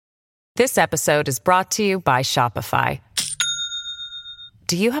This episode is brought to you by Shopify.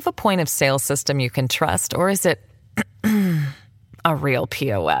 Do you have a point of sale system you can trust, or is it a real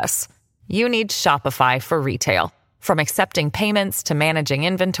POS? You need Shopify for retail. From accepting payments to managing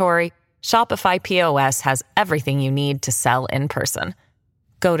inventory, Shopify POS has everything you need to sell in person.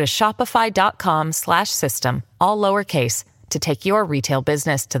 Go to shopify.com/system, all lowercase, to take your retail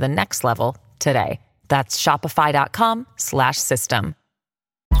business to the next level today. That's shopify.com/system.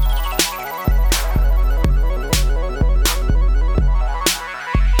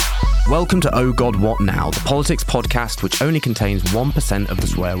 Welcome to Oh God What Now, the politics podcast which only contains 1% of the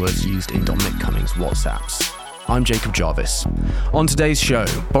swear words used in Dominic Cummings' WhatsApps. I'm Jacob Jarvis. On today's show,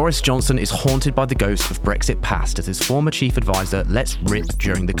 Boris Johnson is haunted by the ghost of Brexit past as his former chief advisor lets rip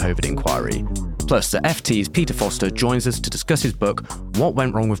during the COVID inquiry. Plus, the FT's Peter Foster joins us to discuss his book, What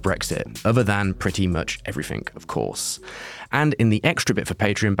Went Wrong with Brexit, other than pretty much everything, of course. And in the extra bit for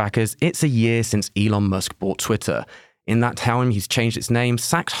Patreon backers, it's a year since Elon Musk bought Twitter. In that time, he's changed its name,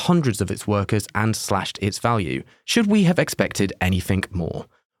 sacked hundreds of its workers, and slashed its value. Should we have expected anything more?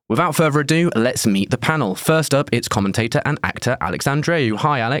 Without further ado, let's meet the panel. First up, it's commentator and actor Alex Andreou.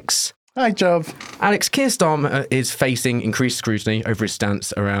 Hi, Alex. Hi, Job. Alex, Keir Starmer is facing increased scrutiny over his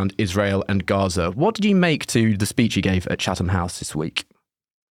stance around Israel and Gaza. What did you make to the speech he gave at Chatham House this week?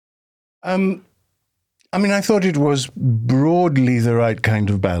 I thought it was broadly the right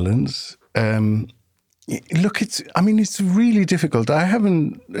kind of balance. Look, it's really difficult. I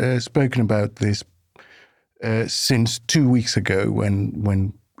haven't spoken about this since 2 weeks ago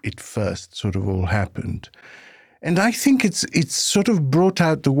when it first sort of all happened. And I think it's sort of brought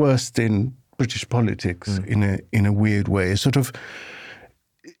out the worst in British politics in a weird way. Sort of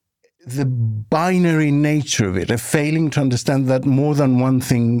the binary nature of it, a failing to understand that more than one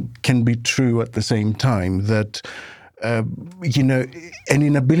thing can be true at the same time, that an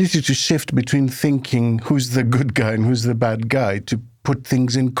inability to shift between thinking who's the good guy and who's the bad guy, to put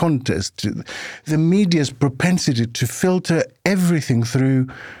things in context. The media's propensity to filter everything through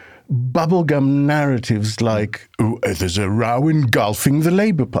bubblegum narratives like, there's a row engulfing the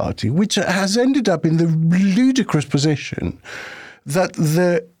Labour Party, which has ended up in the ludicrous position that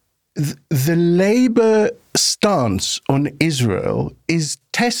the Labour stance on Israel is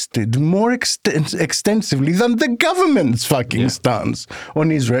tested more extensively than the government's stance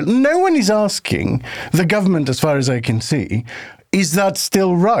on Israel. No one is asking the government, as far as I can see, is that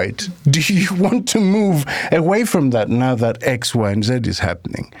still right? Do you want to move away from that now that X, Y, and Z is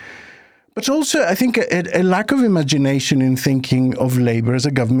happening? But also, I think a lack of imagination in thinking of Labour as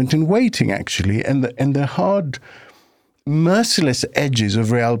a government in waiting, actually, and the hard, merciless edges of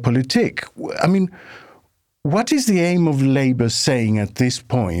realpolitik. I mean, what is the aim of Labour saying at this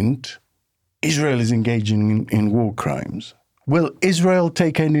point? Israel is engaging in war crimes. Will Israel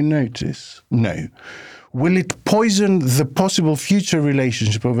take any notice? No. Will it poison the possible future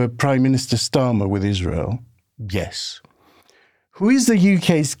relationship of a Prime Minister Starmer with Israel? Yes. Who is the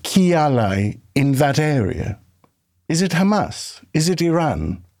UK's key ally in that area? Is it Hamas? Is it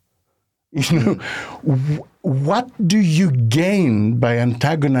Iran? What do you gain by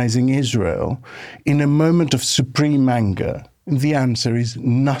antagonizing Israel in a moment of supreme anger? And the answer is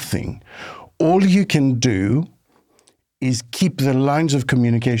nothing. All you can do is keep the lines of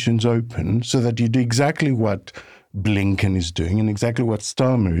communications open so that you do exactly what Blinken is doing and exactly what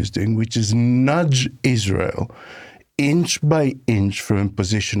Starmer is doing, which is nudge Israel inch by inch from a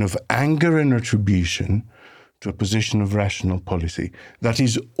position of anger and retribution to a position of rational policy. That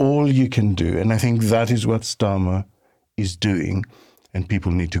is all you can do. And I think that is what Starmer is doing, and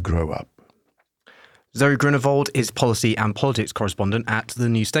people need to grow up. Zoe Grunewald is policy and politics correspondent at The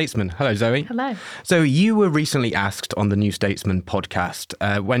New Statesman. Hello, Zoe. Hello. So you were recently asked on The New Statesman podcast,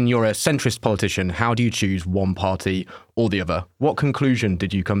 when you're a centrist politician, how do you choose one party or the other? What conclusion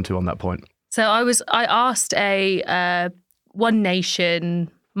did you come to on that point? So I asked a One Nation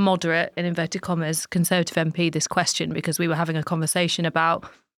moderate, in inverted commas, Conservative MP this question because we were having a conversation about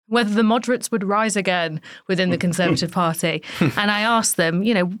whether the moderates would rise again within the Conservative Party. And I asked them,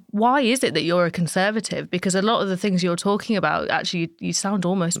 why is it that you're a Conservative? Because a lot of the things you're talking about, actually, you sound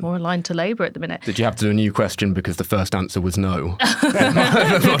almost more aligned to Labour at the minute. Did you have to do a new question because the first answer was no?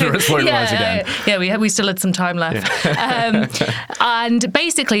 The moderates won't rise again. Yeah, we still had some time left. And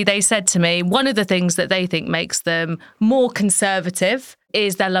basically they said to me, one of the things that they think makes them more conservative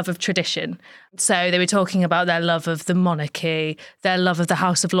is their love of tradition. So they were talking about their love of the monarchy, their love of the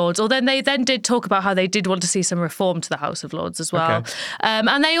House of Lords. Although they then did talk about how they did want to see some reform to the House of Lords as well. Okay.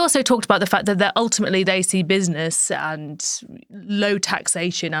 And they also talked about the fact that ultimately they see business and low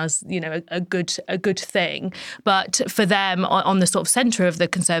taxation as, a good thing. But for them, on the sort of centre of the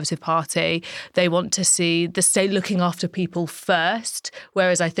Conservative Party, they want to see the state looking after people first.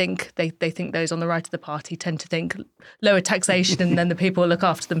 Whereas I think they think those on the right of the party tend to think lower taxation and then the people look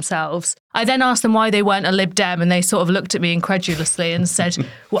after themselves. I then asked them why they weren't a Lib Dem, and they sort of looked at me incredulously and said,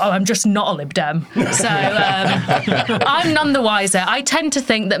 well, I'm just not a Lib Dem. So I'm none the wiser. I tend to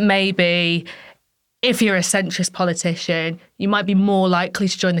think that maybe if you're a centrist politician, you might be more likely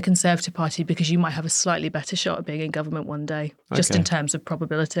to join the Conservative Party because you might have a slightly better shot at being in government one day, just in terms of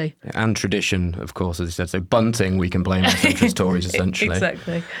probability. And tradition, of course, as you said. So bunting, we can blame on centrist Tories, essentially.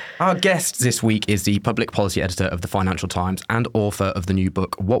 Exactly. Our guest this week is the public policy editor of the Financial Times and author of the new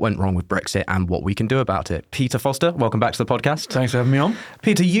book, What Went Wrong with Brexit and What We Can Do About It. Peter Foster, welcome back to the podcast. Thanks for having me on.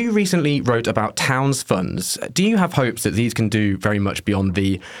 Peter, you recently wrote about towns funds. Do you have hopes that these can do very much beyond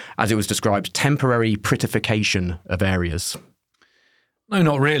the, as it was described, temporary prettification of areas? No,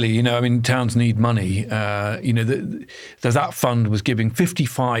 not really. Towns need money. That fund was giving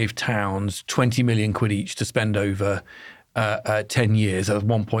 55 towns 20 million quid each to spend over 10 years. That was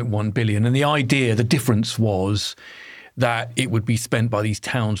 1.1 billion. And the difference was that it would be spent by these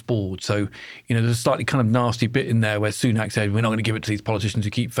towns boards. So, there's a slightly kind of nasty bit in there where Sunak said, we're not going to give it to these politicians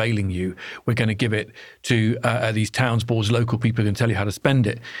who keep failing you. We're going to give it to these towns boards, local people who can tell you how to spend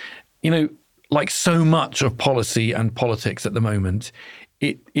it. Like so much of policy and politics at the moment,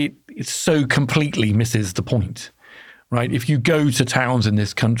 it so completely misses the point, right? If you go to towns in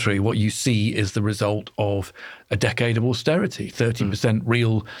this country, what you see is the result of a decade of austerity, 30%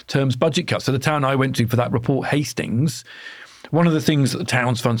 real terms budget cuts. So the town I went to for that report, Hastings, one of the things that the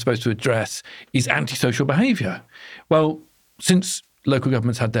Towns Fund's supposed to address is antisocial behaviour. Well, since local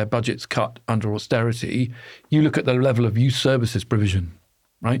governments had their budgets cut under austerity, you look at the level of youth services provision,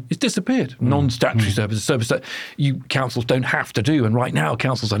 right? It's disappeared. Non-statutory services, service that councils don't have to do. And right now,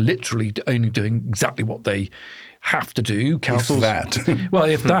 councils are literally only doing exactly what they have to do. Councils, if that. Well,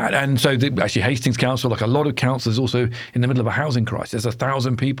 if that. And so actually Hastings Council, like a lot of councils, also in the middle of a housing crisis. There's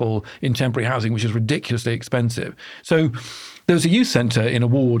 1,000 people in temporary housing, which is ridiculously expensive. So there was a youth centre in a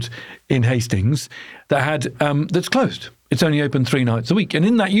ward in Hastings that had that's closed. It's only open 3 nights a week. And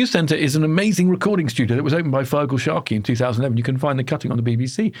in that youth centre is an amazing recording studio that was opened by Fergal Sharkey in 2011. You can find the cutting on the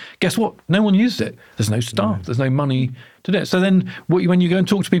BBC. Guess what? No one used it. There's no staff. There's no money to do it. So then when you go and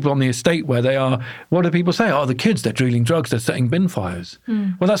talk to people on the estate where they are, what do people say? Oh, the kids, they're drilling drugs, they're setting bin fires.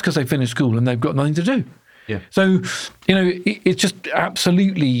 Well, that's because they finished school and they've got nothing to do. Yeah. So, it's just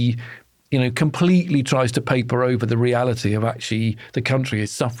absolutely, completely tries to paper over the reality of actually the country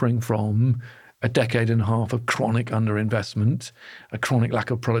is suffering from a decade and a half of chronic underinvestment, a chronic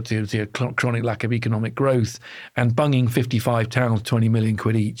lack of productivity, a chronic lack of economic growth, and bunging 55 towns 20 million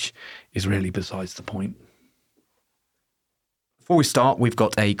quid each is really besides the point. Before we start, we've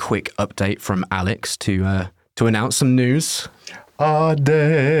got a quick update from Alex to announce some news.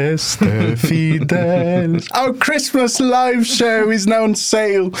 Adeste Fidelis. Our Christmas live show is now on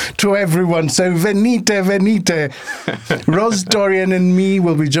sale to everyone, so venite. Ros Dorian and me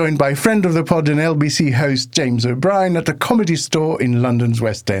will be joined by friend of the pod and LBC host James O'Brien at a comedy store in London's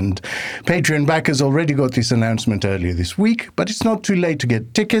West End. Patreon backers already got this announcement earlier this week, but it's not too late to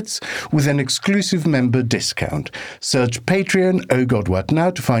get tickets with an exclusive member discount. Search Patreon, Oh God What Now,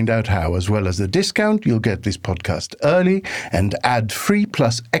 to find out how. As well as the discount, you'll get this podcast early and ad-free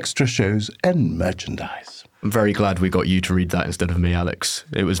plus extra shows and merchandise. I'm very glad we got you to read that instead of me, Alex.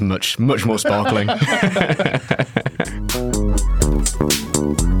 It was much more sparkling.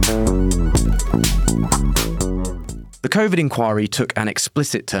 The COVID inquiry took an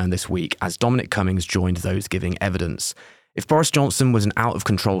explicit turn this week as Dominic Cummings joined those giving evidence. If Boris Johnson was an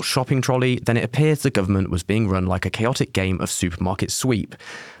out-of-control shopping trolley, then it appears the government was being run like a chaotic game of supermarket sweep.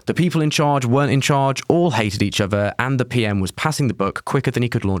 The people in charge weren't in charge, all hated each other, and the PM was passing the buck quicker than he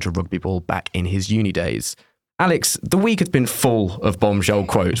could launch a rugby ball back in his uni days. Alex, the week has been full of bombshell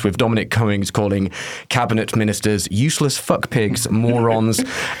quotes, with Dominic Cummings calling cabinet ministers useless fuckpigs, morons,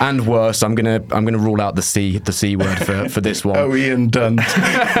 and worse. I'm gonna rule out the C word for this one. Oh, Ian Dunt.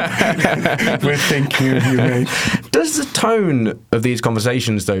 We're thinking of you, mate. Does the tone of these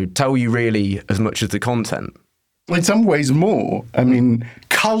conversations, though, tell you really as much as the content? In some ways more. I mean,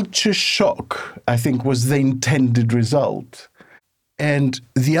 culture shock, I think, was the intended result. And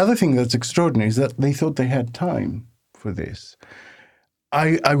the other thing that's extraordinary is that they thought they had time for this.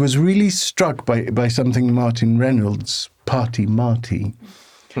 I was really struck by something Martin Reynolds, Party Marty,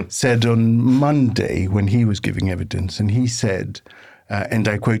 said on Monday when he was giving evidence. And he said, and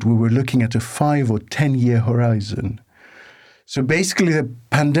I quote, "We were looking at a 5 or 10 year horizon." So basically the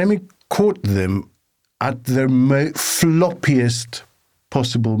pandemic caught them at their floppiest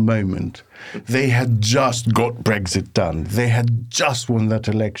possible moment. They had just got Brexit done. They had just won that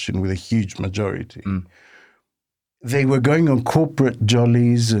election with a huge majority. They were going on corporate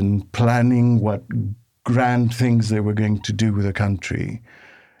jollies and planning what grand things they were going to do with the country.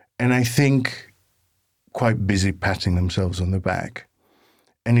 And I think quite busy patting themselves on the back.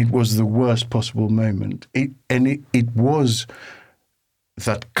 And it was the worst possible moment. It was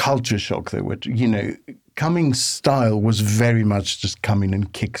that culture shock that would, Cummings' style was very much just come in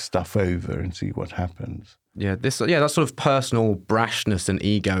and kick stuff over and see what happens. Yeah, that sort of personal brashness and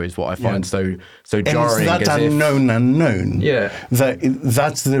ego is what I find so jarring. And it's that unknown. Yeah.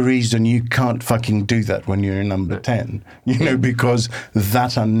 That's the reason you can't fucking do that when you're in number 10, because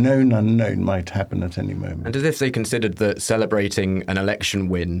that unknown might happen at any moment. And as if they considered that celebrating an election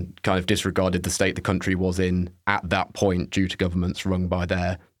win kind of disregarded the state the country was in at that point due to governments run by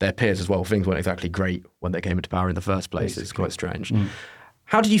their peers as well. Things weren't exactly great when they came into power in the first place. Basically. It's quite strange.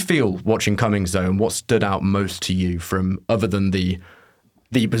 How did you feel watching Cummings, though, and what stood out most to you from, other than the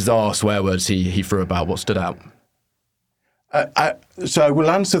bizarre swear words he threw about, what stood out? So I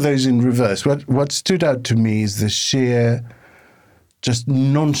will answer those in reverse. What stood out to me is the sheer, just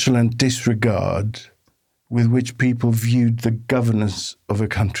nonchalant disregard with which people viewed the governance of a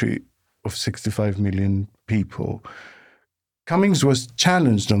country of 65 million people. Cummings was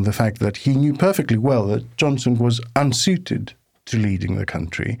challenged on the fact that he knew perfectly well that Johnson was unsuited to leading the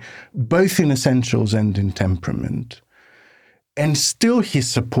country, both in essentials and in temperament. And still he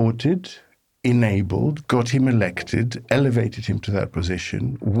supported, enabled, got him elected, elevated him to that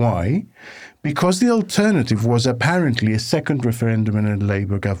position. Why? Because the alternative was apparently a second referendum and a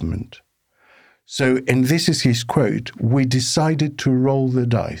Labour government. So, and this is his quote, "We decided to roll the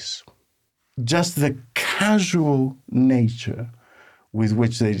dice." Just the casual nature with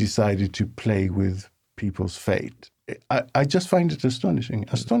which they decided to play with people's fate. I just find it astonishing.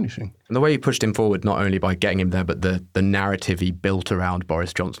 And the way he pushed him forward, not only by getting him there, but the narrative he built around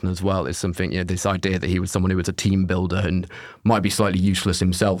Boris Johnson as well is something, this idea that he was someone who was a team builder and might be slightly useless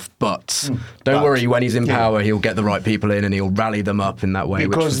himself, but don't worry, when he's in power, he'll get the right people in and he'll rally them up in that way.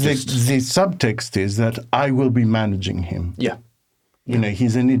 Because the subtext is that I will be managing him. Yeah.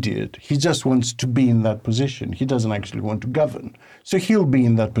 He's an idiot. He just wants to be in that position. He doesn't actually want to govern. So he'll be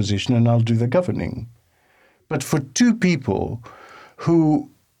in that position and I'll do the governing. But for two people who,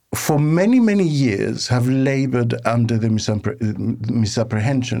 for many, many years, have laboured under the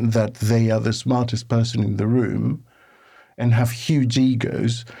misapprehension that they are the smartest person in the room and have huge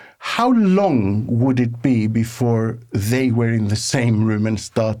egos, how long would it be before they were in the same room and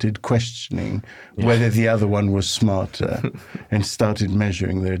started questioning whether the other one was smarter and started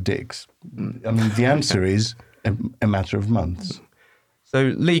measuring their dicks? I mean, the answer is a matter of months.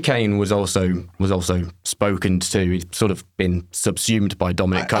 So Lee Cain was also spoken to. He'd sort of been subsumed by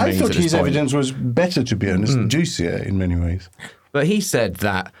Dominic Cummings. I thought his evidence was better, to be honest, juicier in many ways. But he said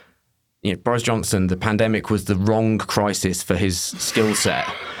that Boris Johnson, the pandemic was the wrong crisis for his skill set.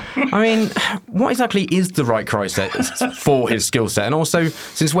 I mean, what exactly is the right crisis for his skill set? And also,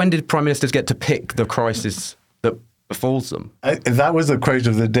 since when did prime ministers get to pick the crisis that befalls them? That was the quote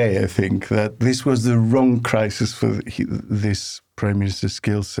of the day, I think, that this was the wrong crisis for this prime minister's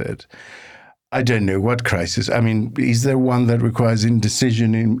skill set. I don't know what crisis. I mean, is there one that requires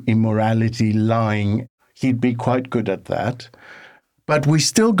indecision, immorality, lying? He'd be quite good at that. But we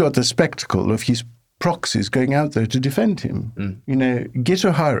still got the spectacle of his proxies going out there to defend him.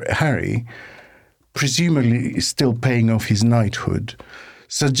 Gitto Harry, presumably still paying off his knighthood,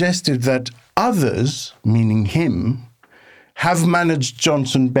 suggested that others, meaning him, have managed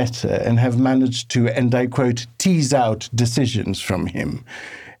Johnson better and have managed to, and I quote, tease out decisions from him.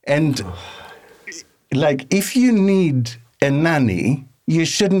 And if you need a nanny, you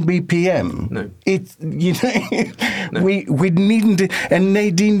shouldn't be PM. No. No. we needn't. And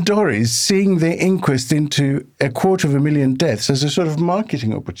Nadine Dorries seeing the inquest into 250,000 deaths as a sort of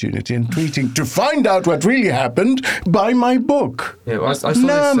marketing opportunity and tweeting, "To find out what really happened, buy my book." Yeah, well, I saw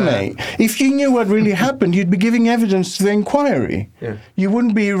this, mate. If you knew what really happened, you'd be giving evidence to the inquiry. Yeah. You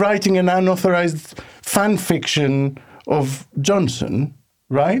wouldn't be writing an unauthorized fan fiction of Johnson,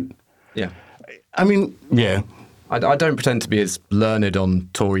 right? Yeah. I mean, yeah. I don't pretend to be as learned on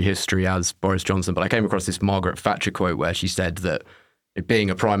Tory history as Boris Johnson, but I came across this Margaret Thatcher quote where she said that being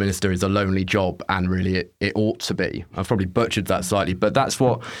a prime minister is a lonely job, and really it ought to be. I've probably butchered that slightly, but that's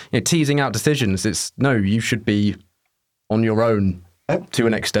what, teasing out decisions. It's no, you should be on your own to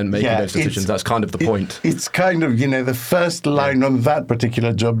an extent making those decisions. That's kind of the point. It's kind of, the first line on that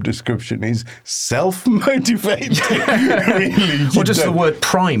particular job description is self-motivated. Really, or just the word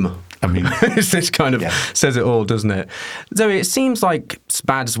prime. I mean, this kind of says it all, doesn't it? Zoe, it seems like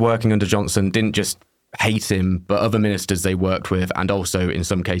Spads working under Johnson didn't just hate him, but other ministers they worked with, and also in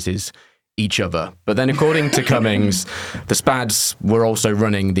some cases each other. But then according to Cummings, the Spads were also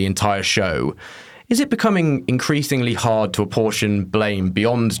running the entire show. Is it becoming increasingly hard to apportion blame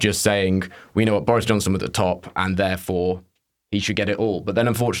beyond just saying, we know what Boris Johnson was at the top and therefore he should get it all? But then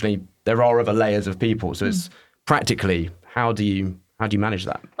unfortunately there are other layers of people. So it's practically, how do you manage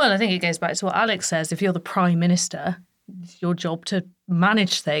that? Well, I think it goes back to what Alex says. If you're the Prime Minister, it's your job to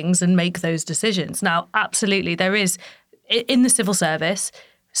manage things and make those decisions. Now, absolutely, there is, in the civil service,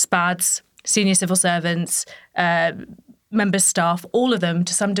 SPADs, senior civil servants, members' staff, all of them,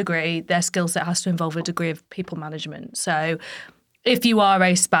 to some degree, their skill set has to involve a degree of people management. So if you are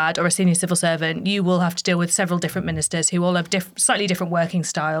a SPAD or a senior civil servant, you will have to deal with several different ministers who all have slightly different working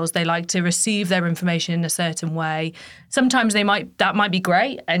styles. They like to receive their information in a certain way. Sometimes that might be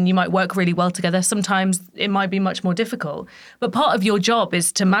great and you might work really well together. Sometimes it might be much more difficult. But part of your job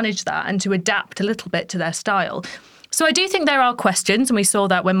is to manage that and to adapt a little bit to their style. So I do think there are questions, and we saw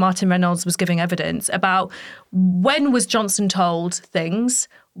that when Martin Reynolds was giving evidence about when was Johnson told things,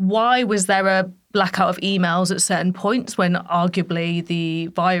 why was there a blackout of emails at certain points when arguably the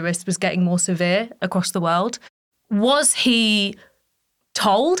virus was getting more severe across the world. Was he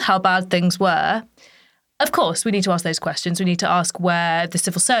told how bad things were? Of course, we need to ask those questions. We need to ask where the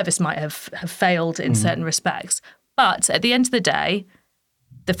civil service might have failed in certain respects. But at the end of the day,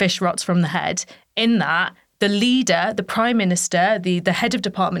 the fish rots from the head in that the leader, the prime minister, the head of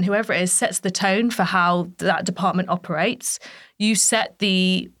department, whoever it is, sets the tone for how that department operates. You set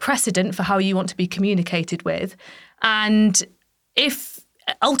the precedent for how you want to be communicated with. And if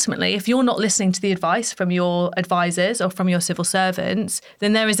you're not listening to the advice from your advisors or from your civil servants,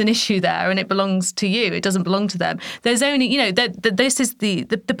 then there is an issue there and it belongs to you. It doesn't belong to them. There's only, this is the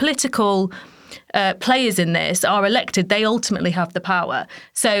political players in this are elected. They ultimately have the power.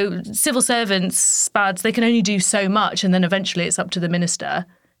 So civil servants, SPADs, they can only do so much, and then eventually it's up to the minister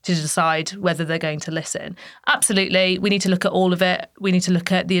to decide whether they're going to listen. Absolutely, we need to look at all of it. We need to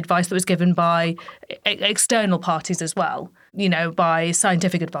look at the advice that was given by external parties as well, by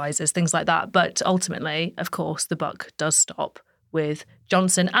scientific advisors, things like that. But ultimately, of course, the buck does stop with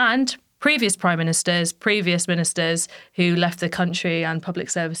Johnson and previous prime ministers, previous ministers who left the country and public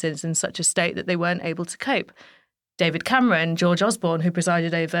services in such a state that they weren't able to cope. David Cameron, George Osborne, who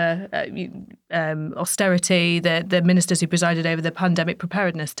presided over austerity, the ministers who presided over the pandemic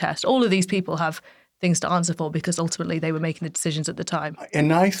preparedness test. All of these people have things to answer for because ultimately they were making the decisions at the time.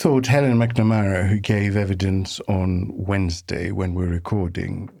 And I thought Helen McNamara, who gave evidence on Wednesday when we're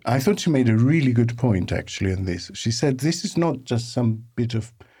recording, I thought she made a really good point actually on this. She said this is not just some bit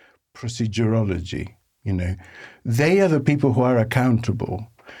of procedurology, They are the people who are accountable.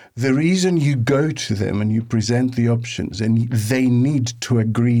 The reason you go to them and you present the options and they need to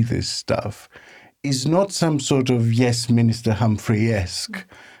agree this stuff is not some sort of yes, Minister Humphrey-esque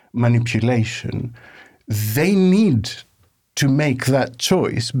manipulation. They need to make that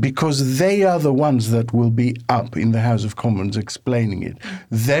choice because they are the ones that will be up in the House of Commons explaining it.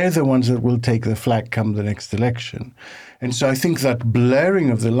 They're the ones that will take the flag come the next election. And so I think that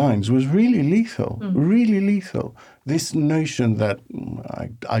blurring of the lines was really lethal, really lethal. This notion that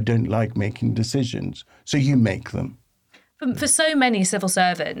I don't like making decisions, so you make them. For so many civil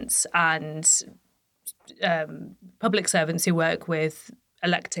servants and public servants who work with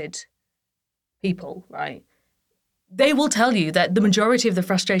elected people, right? They will tell you that the majority of the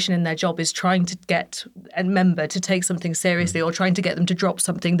frustration in their job is trying to get a member to take something seriously or trying to get them to drop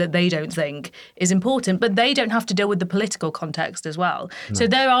something that they don't think is important, but they don't have to deal with the political context as well. No. So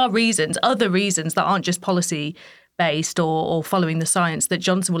there are other reasons that aren't just policy-based or following the science that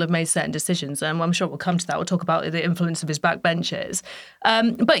Johnson will have made certain decisions. And I'm sure we'll come to that. We'll talk about the influence of his backbenchers.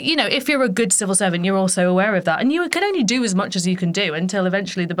 But, if you're a good civil servant, you're also aware of that. And you can only do as much as you can do until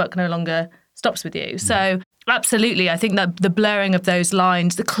eventually the buck no longer stops with you. So absolutely, I think that the blurring of those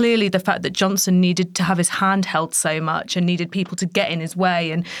lines, clearly the fact that Johnson needed to have his hand held so much and needed people to get in his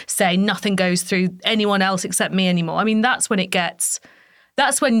way and say nothing goes through anyone else except me anymore. I mean, that's when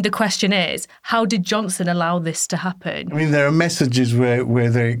the question is, how did Johnson allow this to happen? I mean, there are messages where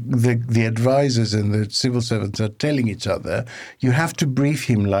the advisors and the civil servants are telling each other, you have to brief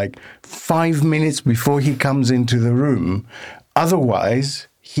him like 5 minutes before he comes into the room Otherwise,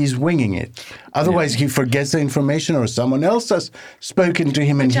 he's winging it. Otherwise, he forgets the information, or someone else has spoken to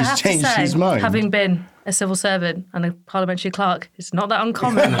him and he's changed his mind. Having been a civil servant and a parliamentary clerk, it's not that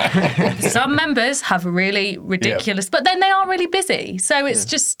uncommon. Some members have really ridiculous, but then they are really busy. So it's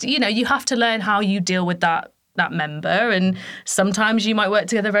just, you have to learn how you deal with that member, and sometimes you might work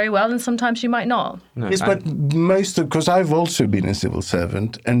together very well and sometimes you might not. Yes, but because I've also been a civil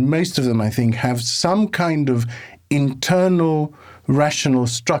servant, and most of them, I think, have some kind of internal rational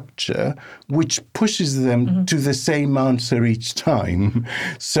structure which pushes them to the same answer each time.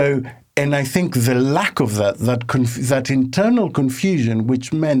 So, and I think the lack of that internal confusion,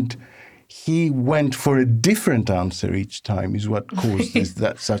 which meant he went for a different answer each time, is what caused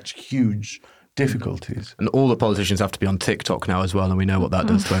that such huge difficulties. And all the politicians have to be on TikTok now as well, and we know what that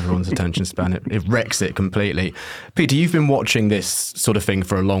does to everyone's attention span. It wrecks it completely. Peter, you've been watching this sort of thing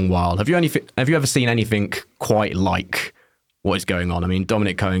for a long while. Have you ever seen anything quite like what is going on? I mean,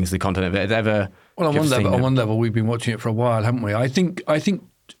 Dominic Cummings, the content of it, Well, on one level, we've been watching it for a while, haven't we? I think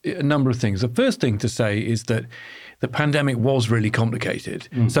a number of things. The first thing to say is that the pandemic was really complicated.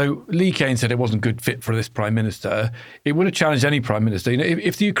 So Lee Kane said it wasn't a good fit for this prime minister. It would have challenged any prime minister.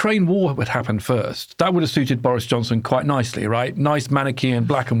 If the Ukraine war had happened first, that would have suited Boris Johnson quite nicely, right? Nice Manichaean,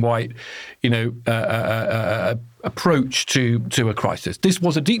 black and white, approach to a crisis. This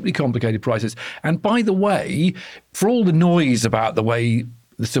was a deeply complicated crisis. And by the way, for all the noise about the way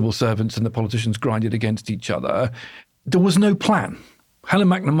the civil servants and the politicians grinded against each other, there was no plan. Helen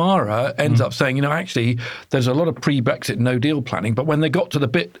McNamara ends up saying, actually, there's a lot of pre-Brexit no-deal planning, but when they got to the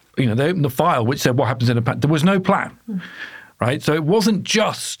bit, they opened the file which said what happens in there was no plan, right? So it wasn't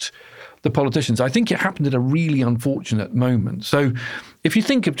just the politicians. I think it happened at a really unfortunate moment. So if you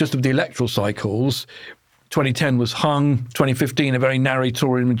think of the electoral cycles, 2010 was hung, 2015 a very narrow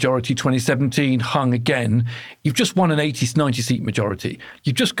Tory majority, 2017 hung again. You've just won an 80, 90 seat majority.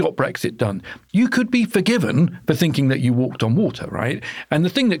 You've just got Brexit done. You could be forgiven for thinking that you walked on water, right? And the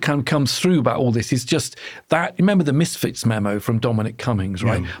thing that kind of comes through about all this is just that, remember the Misfits memo from Dominic Cummings,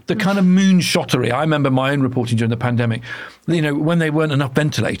 right? Yeah. The kind of moonshottery. I remember my own reporting during the pandemic, when there weren't enough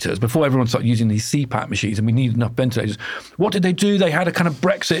ventilators, before everyone started using these CPAP machines and we needed enough ventilators. What did they do? They had a kind of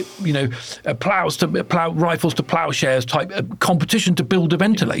Brexit, rifles to plowshares type competition to build a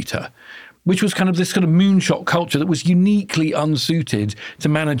ventilator, which was kind of this kind of moonshot culture that was uniquely unsuited to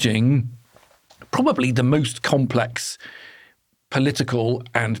managing probably the most complex political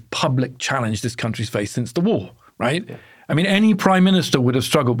and public challenge this country's faced since the war, right? Yeah. I mean, any prime minister would have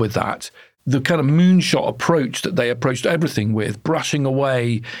struggled with that. The kind of moonshot approach that they approached everything with, brushing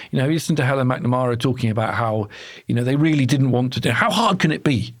away, you listen to Helen McNamara talking about how, they really didn't want to do. How hard can it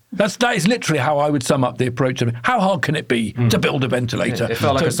be? That is literally how I would sum up the approach of it. How hard can it be to build a ventilator? It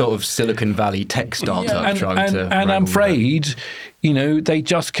felt like a sort of Silicon Valley tech startup and I'm afraid, they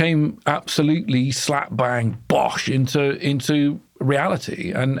just came absolutely slap bang bosh into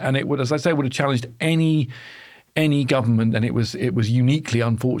reality, and it would, as I say, would have challenged any government, and it was uniquely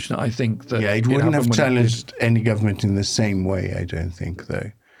unfortunate, I think. That it wouldn't have challenged any government in the same way, I don't think,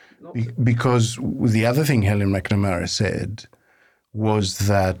 though. Because the other thing Helen McNamara said was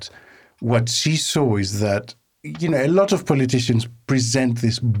that what she saw is that, a lot of politicians present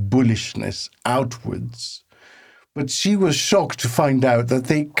this bullishness outwards, but she was shocked to find out that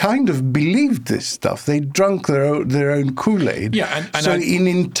they kind of believed this stuff. They drunk their own Kool-Aid. Yeah, in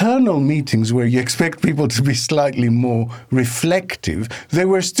internal meetings where you expect people to be slightly more reflective, they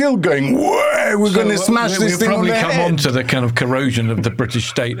were still going, we're going to smash this thing on the head. We'll probably come on to the kind of corrosion of the British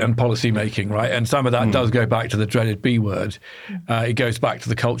state and policy making, right? And some of that does go back to the dreaded B word. It goes back to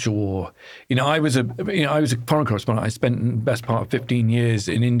the culture war. I was a foreign correspondent. I spent the best part of 15 years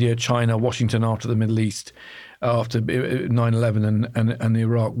in India, China, Washington, after the Middle East, after 9/11 and the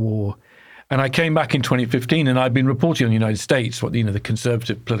Iraq War. And I came back in 2015 and I'd been reporting on the United States, the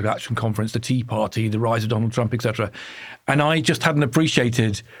Conservative Political Action Conference, the Tea Party, the rise of Donald Trump, etc. And I just hadn't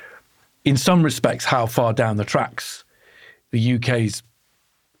appreciated, in some respects, how far down the tracks the UK's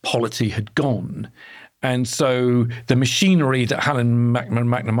polity had gone. And so the machinery that Helen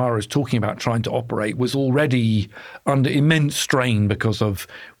McNamara is talking about trying to operate was already under immense strain because of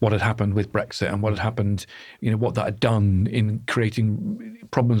what had happened with Brexit and what had happened, what that had done in creating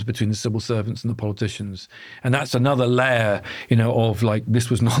problems between the civil servants and the politicians. And that's another layer, of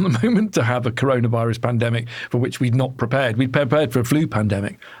this was not the moment to have a coronavirus pandemic for which we'd not prepared. We'd prepared for a flu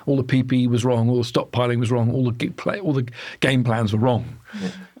pandemic. All the PPE was wrong. All the stockpiling was wrong. All the game plans were wrong. Yeah.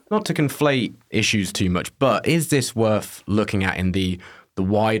 Not to conflate issues too much, but is this worth looking at in the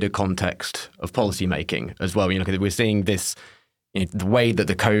wider context of policy making as well? We're seeing this, the way that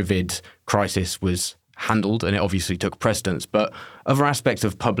the COVID crisis was handled, and it obviously took precedence, but other aspects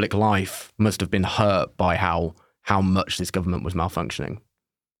of public life must have been hurt by how much this government was malfunctioning.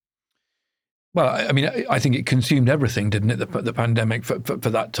 Well, I mean, I think it consumed everything, didn't it? The pandemic for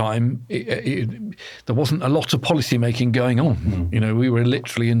that time, there wasn't a lot of policy making going on. You know, we were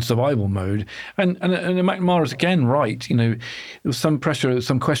literally in survival mode. And McNamara's again right. You know, there was some pressure,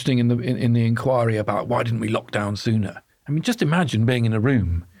 some questioning in the inquiry about why didn't we lock down sooner? I mean, just imagine being in a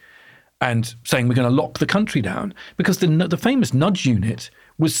room and saying we're going to lock the country down, because the famous nudge unit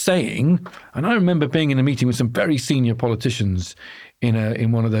was saying, and I remember being in a meeting with some very senior politicians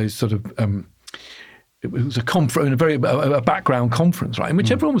in one of those sort of. It was a background conference, right, in which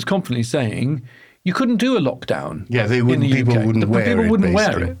everyone was confidently saying you couldn't do a lockdown. Yeah, people wouldn't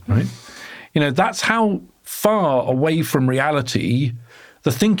wear it, right? You know, that's how far away from reality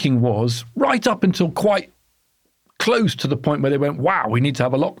the thinking was, right up until quite close to the point where they went, wow, we need to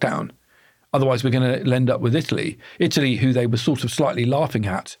have a lockdown. Otherwise, we're going to end up with Italy, who they were sort of slightly laughing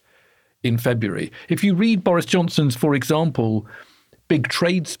at in February. If you read Boris Johnson's, for example, big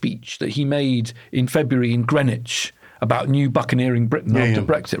trade speech that he made in February in Greenwich about new buccaneering Britain after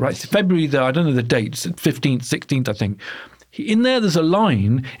Brexit, right? So February, I don't know the dates, 15th, 16th, I think. In there's a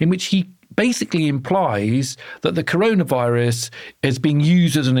line in which he basically implies that the coronavirus is being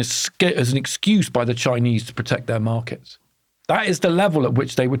used as an excuse by the Chinese to protect their markets. That is the level at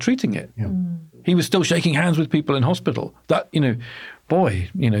which they were treating it. Yeah. He was still shaking hands with people in hospital. That,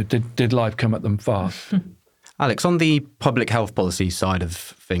 did life come at them fast. Alex, on the public health policy side of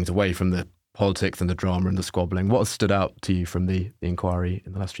things, away from the politics and the drama and the squabbling, what has stood out to you from the inquiry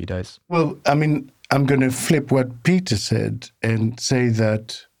in the last few days? Well, I mean, I'm going to flip what Peter said and say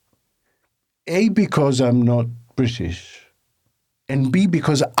that, A, because I'm not British, and B,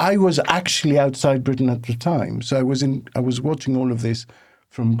 because I was actually outside Britain at the time. So I was watching all of this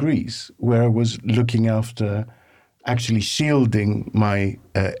from Greece, where I was looking after, actually shielding my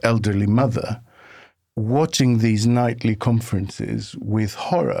elderly mother, watching these nightly conferences with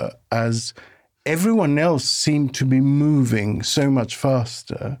horror as everyone else seemed to be moving so much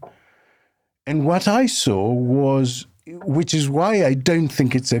faster. And what I saw was, which is why I don't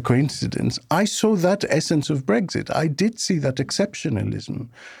think it's a coincidence, I saw that essence of Brexit. I did see that exceptionalism,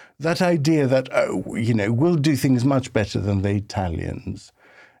 that idea that, we'll do things much better than the Italians.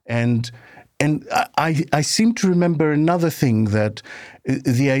 And I seem to remember another thing, that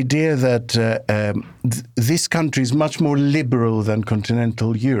the idea that this country is much more liberal than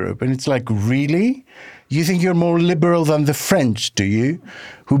continental Europe. And it's like, really? You think you're more liberal than the French, do you?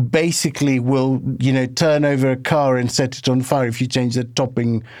 Who basically will, turn over a car and set it on fire if you change the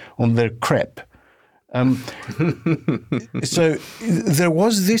topping on their crepe. So there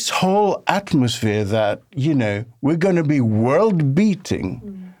was this whole atmosphere that, we're going to be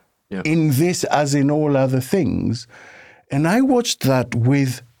world-beating in this as in all other things. And I watched that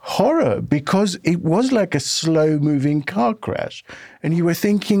with horror, because it was like a slow-moving car crash. And you were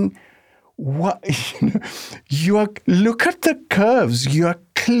thinking, what? Look at the curves. You are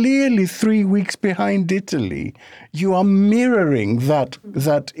clearly 3 weeks behind Italy. You are mirroring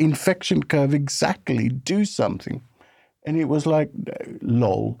that infection curve exactly. Do something. And it was like,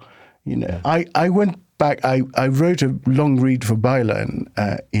 lol. I went back. I wrote a long read for Byline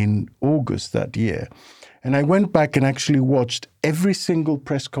in August that year. And I went back and actually watched every single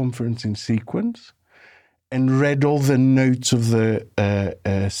press conference in sequence and read all the notes of the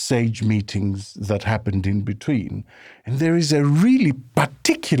SAGE meetings that happened in between. And there is a really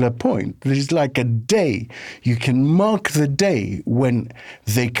particular point. There's like a day. You can mark the day when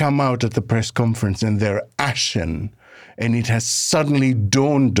they come out at the press conference and they're ashen. And it has suddenly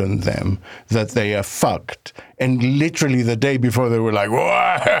dawned on them that they are fucked. And literally the day before they were like,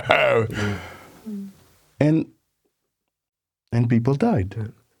 whoa! And people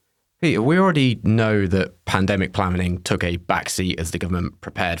died. Peter, we already know that pandemic planning took a backseat as the government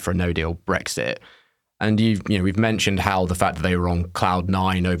prepared for a no-deal Brexit. And we've mentioned how the fact that they were on cloud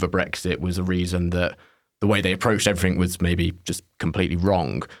nine over Brexit was a reason that the way they approached everything was maybe just completely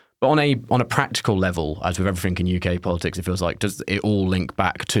wrong. But on a practical level, as with everything in UK politics, it feels like, does it all link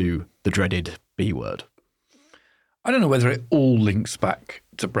back to the dreaded B word? I don't know whether it all links back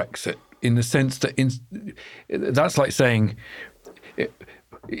to Brexit, in the sense that that's like saying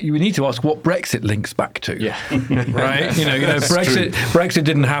you need to ask what Brexit links back to. Yeah. Right? Brexit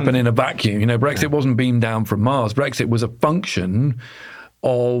didn't happen in a vacuum. Brexit wasn't beamed down from Mars. Brexit was a function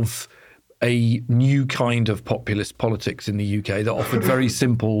of a new kind of populist politics in the UK that offered very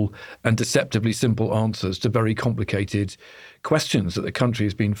simple and deceptively simple answers to very complicated questions that the country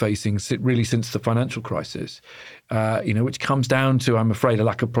has been facing really since the financial crisis, which comes down to, I'm afraid, a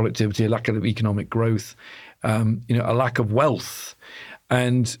lack of productivity, a lack of economic growth, a lack of wealth.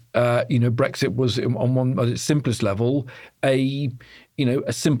 And, Brexit was, on its simplest level, a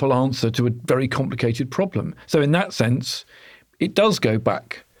simple answer to a very complicated problem. So in that sense, it does go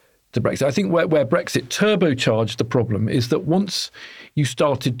back to Brexit. I think where Brexit turbocharged the problem is that once you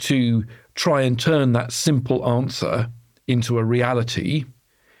started to try and turn that simple answer into a reality,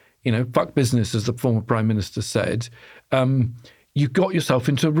 fuck business, as the former Prime Minister said, you got yourself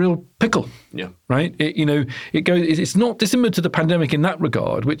into a real pickle. Yeah. Right? It's not dissimilar to the pandemic in that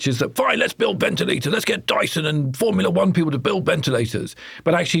regard, which is that, fine, let's build ventilators, let's get Dyson and Formula One people to build ventilators.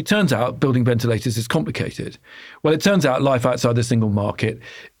 But actually, it turns out building ventilators is complicated. Well, it turns out life outside the single market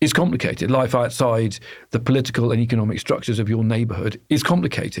is complicated. Life outside the political and economic structures of your neighborhood is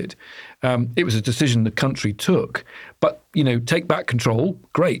complicated. It was a decision the country took. But, take back control,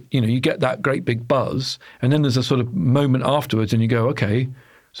 great. You get that great big buzz. And then there's a sort of moment afterwards and you go, okay,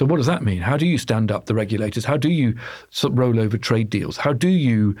 so what does that mean? How do you stand up the regulators? How do you roll over trade deals? How do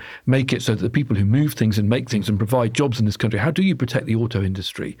you make it so that the people who move things and make things and provide jobs in this country, how do you protect the auto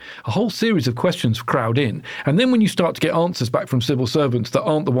industry? A whole series of questions crowd in. And then when you start to get answers back from civil servants that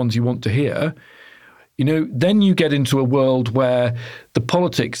aren't the ones you want to hear, then you get into a world where the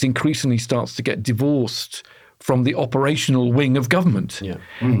politics increasingly starts to get divorced from the operational wing of government. Yeah.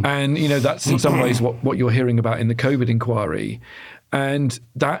 And, that's in some ways what you're hearing about in the COVID inquiry. And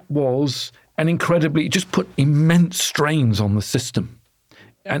that was just put immense strains on the system.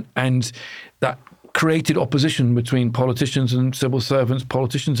 And that created opposition between politicians and civil servants,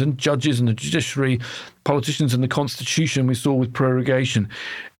 politicians and judges and the judiciary, politicians and the Constitution we saw with prorogation.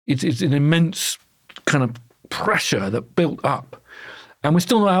 It's an immense kind of pressure that built up. And we're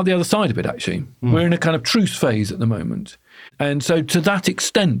still not out the other side of it, actually. We're in a kind of truce phase at the moment. And so to that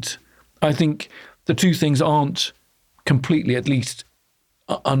extent, I think the two things aren't completely, at least,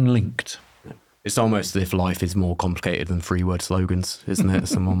 unlinked. It's almost as if life is more complicated than three-word slogans, isn't it?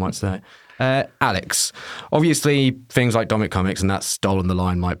 Someone might say. Alex, obviously things like Dominic Cummings, and that's stolen the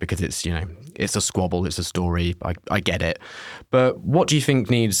limelight because it's, it's a squabble, it's a story. I get it. But what do you think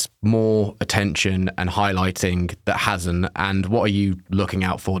needs more attention and highlighting that hasn't? And what are you looking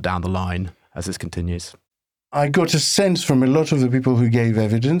out for down the line as this continues? I got a sense from a lot of the people who gave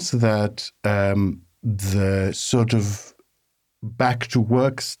evidence that the sort of back to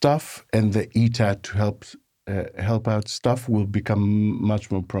work stuff and the ETAT to help out stuff will become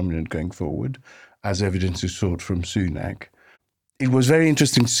much more prominent going forward, as evidence is sought from Sunak. It was very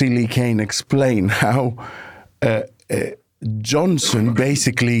interesting to see Lee Kane explain how Johnson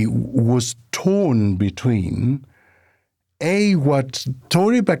basically was torn between what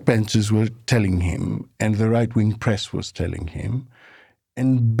Tory backbenchers were telling him and the right-wing press was telling him,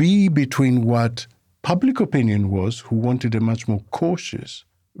 and B, between what public opinion was, who wanted a much more cautious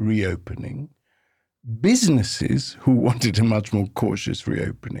reopening, businesses who wanted a much more cautious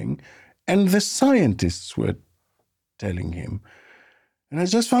reopening, and the scientists were telling him. And I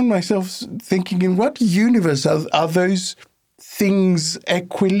just found myself thinking, in what universe are those things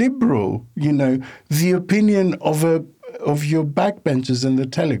equilibral? The opinion of your backbenchers and the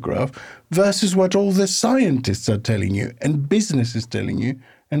Telegraph versus what all the scientists are telling you and business is telling you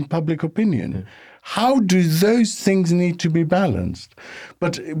and public opinion. Yeah. How do those things need to be balanced?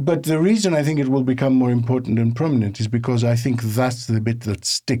 But the reason I think it will become more important and prominent is because I think that's the bit that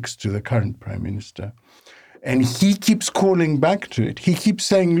sticks to the current Prime Minister. And he keeps calling back to it. He keeps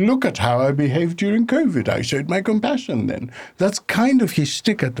saying, look at how I behaved during COVID. I showed my compassion then. That's kind of his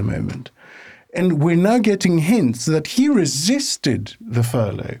shtick at the moment. And we're now getting hints that he resisted the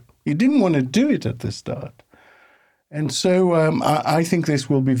furlough. He didn't want to do it at the start. And so I think this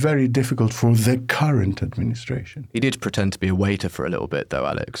will be very difficult for the current administration. He did pretend to be a waiter for a little bit, though,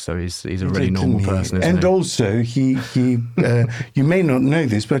 Alex. So he's a really normal person, isn't he? And also, he you may not know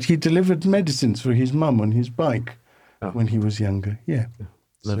this, but he delivered medicines for his mum on his bike when he was younger. Yeah.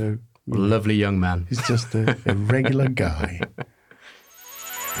 Lovely young man. He's just a regular guy.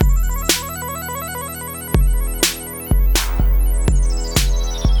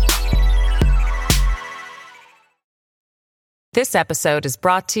 This episode is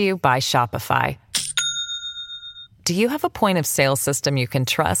brought to you by Shopify. Do you have a point of sale system you can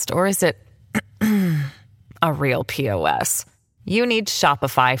trust, or is it a real POS? You need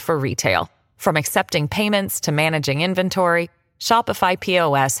Shopify for retail. From accepting payments to managing inventory, Shopify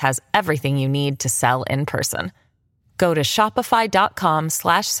POS has everything you need to sell in person. Go to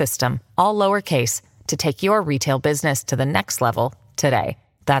shopify.com/system, all lowercase, to take your retail business to the next level today.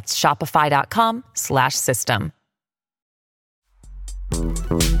 That's shopify.com/system.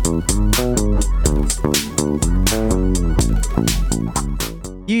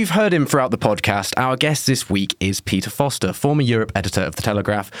 You've heard him throughout the podcast. Our guest this week is Peter Foster, former Europe editor of The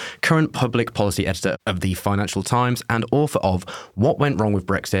Telegraph, current public policy editor of The Financial Times, and author of What Went Wrong with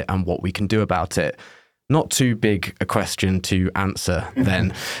Brexit and What We Can Do About It. Not too big a question to answer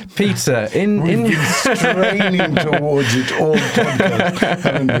then. Peter, We've been straining towards it all podcast,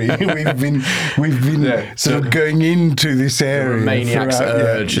 haven't we? We've been sort of going into this area. The maniac's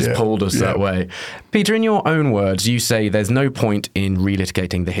urge has pulled us that way. Peter, in your own words, you say there's no point in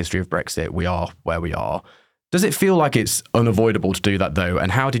relitigating the history of Brexit. We are where we are. Does it feel like it's unavoidable to do that, though?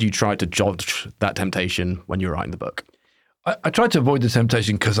 And how did you try to dodge that temptation when you were writing the book? I tried to avoid the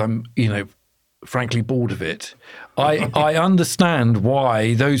temptation because I'm, frankly bored of it. I understand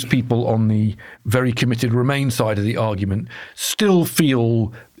why those people on the very committed Remain side of the argument still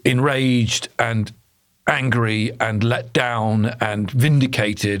feel enraged and angry and let down and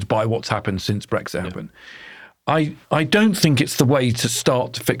vindicated by what's happened since Brexit happened. I don't think it's the way to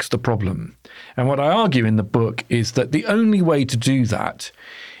start to fix the problem. And what I argue in the book is that the only way to do that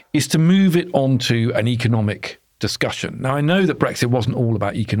is to move it onto an economic discussion. Now, I know that Brexit wasn't all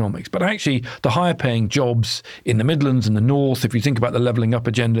about economics, but actually the higher paying jobs in the Midlands and the North, if you think about the levelling up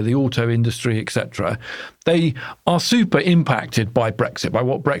agenda, the auto industry, etc., they are super impacted by Brexit, by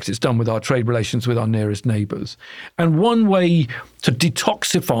what Brexit's done with our trade relations with our nearest neighbours. And one way to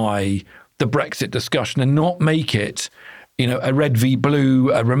detoxify the Brexit discussion and not make it, a red v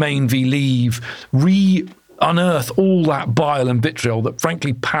blue, a Remain v Leave, unearth all that bile and vitriol that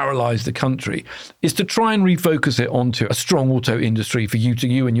frankly paralysed the country, is to try and refocus it onto a strong auto industry for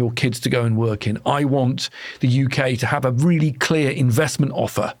you and your kids to go and work in. I want the UK to have a really clear investment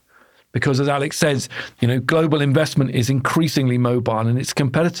offer because, as Alex says, global investment is increasingly mobile and it's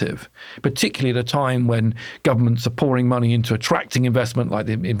competitive, particularly at a time when governments are pouring money into attracting investment like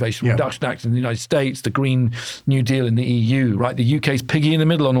the Inflation Reduction Act in the United States, the Green New Deal in the EU, right? The UK's piggy in the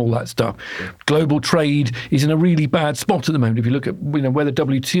middle on all that stuff. Global trade is in a really bad spot at the moment. If you look at where the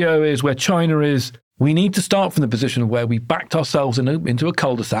WTO is, where China is, we need to start from the position of where we backed ourselves into a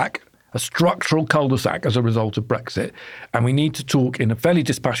cul-de-sac, a structural cul-de-sac as a result of Brexit. And we need to talk in a fairly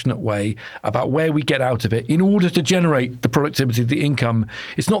dispassionate way about where we get out of it in order to generate the productivity, the income.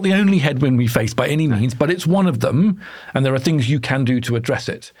 It's not the only headwind we face by any means, but it's one of them. And there are things you can do to address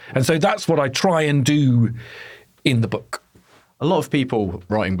it. And so that's what I try and do in the book. A lot of people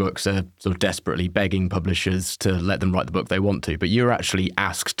writing books are sort of desperately begging publishers to let them write the book they want to, but you're actually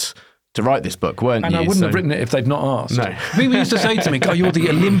asked to write this book, weren't you? And I wouldn't have written it if they'd not asked. No. People used to say to me, God, you're the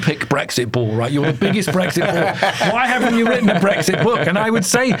Olympic Brexit ball, right? You're the biggest Brexit ball. Why haven't you written a Brexit book? And I would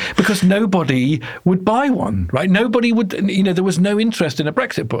say, because nobody would buy one, right? Nobody would, there was no interest in a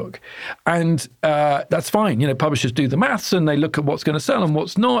Brexit book. And that's fine. Publishers do the maths and they look at what's going to sell and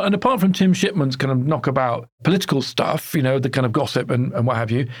what's not. And apart from Tim Shipman's kind of knockabout political stuff, the kind of gossip and what have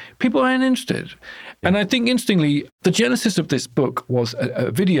you, people aren't interested. Yeah. And I think interestingly, the genesis of this book was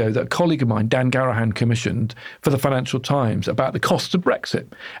a video that a colleague of mine, Dan Garahan, commissioned for the Financial Times about the costs of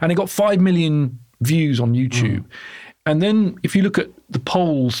Brexit. And it got 5 million views on YouTube. And then if you look at the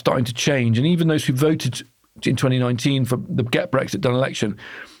polls starting to change, and even those who voted in 2019 for the Get Brexit Done election,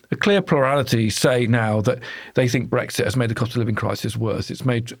 a clear plurality say now that they think Brexit has made the cost of living crisis worse. It's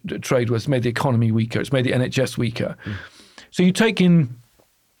made trade worse. It's made the economy weaker. It's made the NHS weaker. So you take in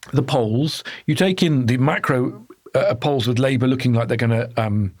the polls, you take in the macro polls with Labour looking like they're going to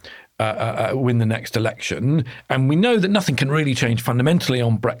win the next election. And we know that nothing can really change fundamentally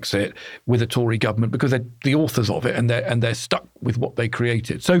on Brexit with a Tory government because they're the authors of it and they're stuck with what they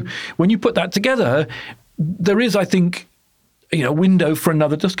created. So when you put that together, there is, I think, a window for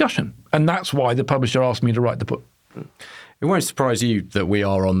another discussion. And that's why the publisher asked me to write the book. It won't surprise you that we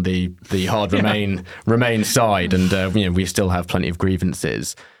are on the hard Remain side, and we still have plenty of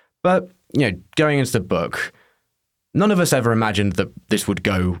grievances. But going into the book, none of us ever imagined that this would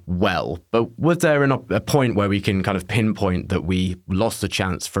go well. But was there a point where we can kind of pinpoint that we lost the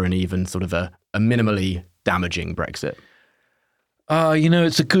chance for an even sort of a minimally damaging Brexit?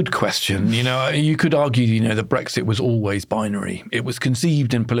 It's a good question. You could argue, that Brexit was always binary. It was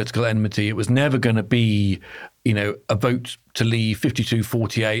conceived in political enmity. It was never going to be, a vote to leave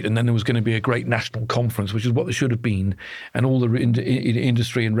 52-48, and then there was going to be a great national conference, which is what there should have been. And all the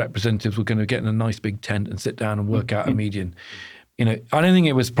industry and representatives were going to get in a nice big tent and sit down and work out a median. You know, I don't think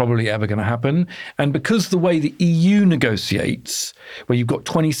it was probably ever going to happen. And because the way the EU negotiates, where you've got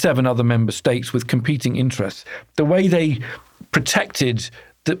 27 other member states with competing interests, the way they protected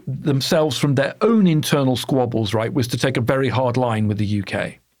themselves from their own internal squabbles, right, was to take a very hard line with the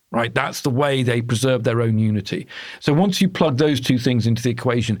UK. Right, that's the way they preserve their own unity. So once you plug those two things into the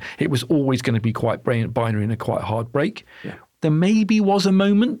equation, it was always going to be quite binary and a quite hard break. Yeah. There maybe was a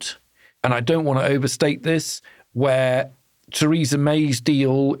moment, and I don't want to overstate this, where Theresa May's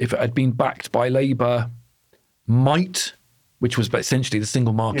deal, if it had been backed by Labour, might, which was essentially the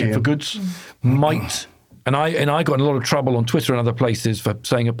single market for goods, might. And I got in a lot of trouble on Twitter and other places for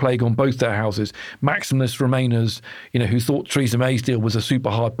saying a plague on both their houses. Maximalist Remainers, who thought Theresa May's deal was a super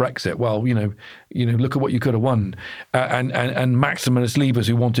hard Brexit. Well, look at what you could have won. And maximalist Leavers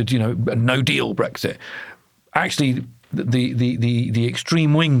who wanted, a no deal Brexit. Actually, the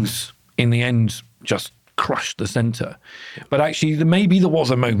extreme wings in the end just crushed the centre. But actually, maybe there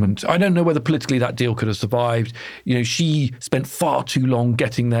was a moment. I don't know whether politically that deal could have survived. She spent far too long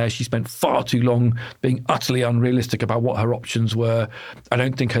getting there. She spent far too long being utterly unrealistic about what her options were. I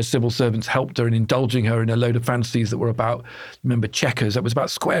don't think her civil servants helped her in indulging her in a load of fantasies that were about, remember, checkers. That was about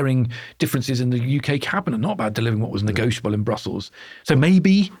squaring differences in the UK cabinet, not about delivering what was negotiable in Brussels. So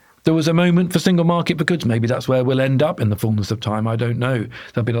maybe there was a moment for single market for goods. Maybe that's where we'll end up in the fullness of time. I don't know.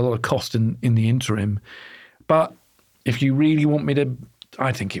 There'll be a lot of cost in the interim. But if you really want me to,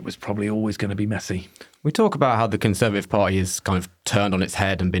 I think it was probably always going to be messy. We talk about how the Conservative Party has kind of turned on its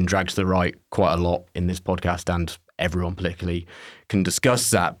head and been dragged to the right quite a lot in this podcast, and everyone politically can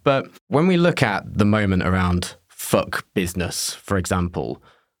discuss that. But when we look at the moment around fuck business, for example,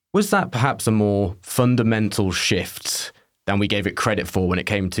 was that perhaps a more fundamental shift than we gave it credit for when it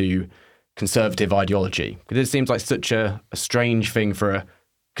came to Conservative ideology? Because it seems like such a strange thing for a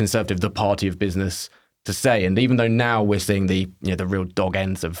Conservative, the party of business, to say. And even though now we're seeing the real dog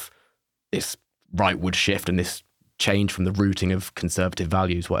ends of this rightward shift and this change from the rooting of Conservative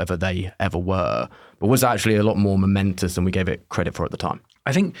values, whatever they ever were, but was actually a lot more momentous than we gave it credit for at the time.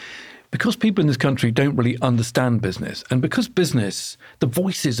 I think because people in this country don't really understand business, and because business, the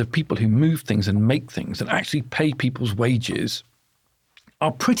voices of people who move things and make things and actually pay people's wages,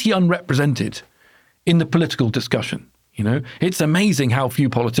 are pretty unrepresented in the political discussion. It's amazing how few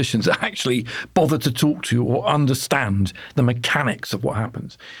politicians actually bother to talk to or understand the mechanics of what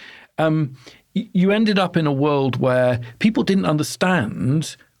happens. You ended up in a world where people didn't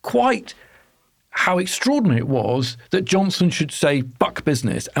understand quite how extraordinary it was that Johnson should say fuck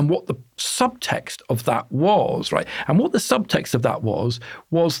business, and what the subtext of that was, right? And what the subtext of that was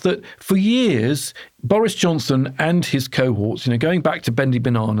that for years, Boris Johnson and his cohorts, going back to Bendy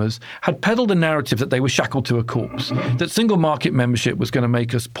Bananas, had peddled a narrative that they were shackled to a corpse, that single market membership was going to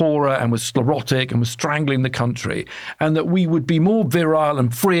make us poorer and was sclerotic and was strangling the country, and that we would be more virile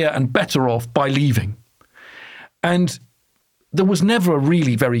and freer and better off by leaving. And there was never a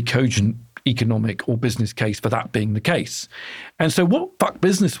really very cogent economic or business case for that being the case. And so what fuck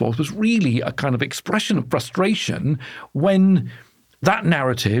business was really a kind of expression of frustration when that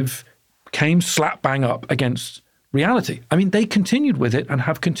narrative came slap bang up against reality. I mean, they continued with it and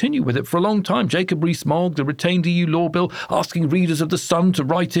have continued with it for a long time. Jacob Rees-Mogg, the retained EU law bill, asking readers of The Sun to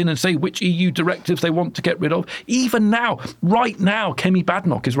write in and say which EU directives they want to get rid of. Even now, right now, Kemi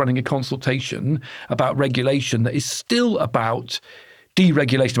Badenoch is running a consultation about regulation that is still about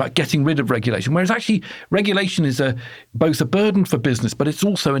deregulation, about getting rid of regulation, whereas actually regulation is both a burden for business, but it's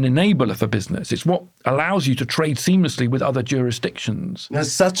also an enabler for business. It's what allows you to trade seamlessly with other jurisdictions.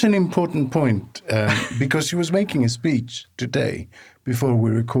 That's such an important point, because he was making a speech today before we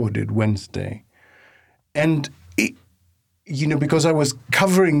recorded Wednesday. And, because I was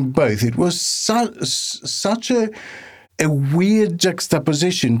covering both, it was such a weird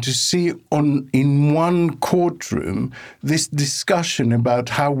juxtaposition to see in one courtroom this discussion about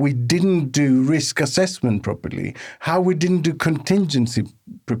how we didn't do risk assessment properly, how we didn't do contingency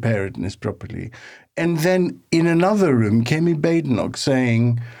preparedness properly. And then in another room, Kemi Badenoch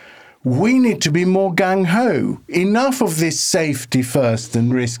saying, we need to be more gung-ho. Enough of this safety first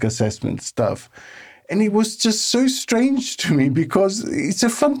and risk assessment stuff. And it was just so strange to me because it's a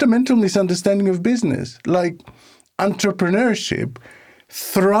fundamental misunderstanding of business. Like, entrepreneurship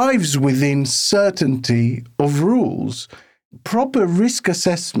thrives within certainty of rules. Proper risk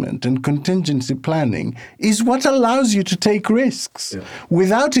assessment and contingency planning is what allows you to take risks. Yeah.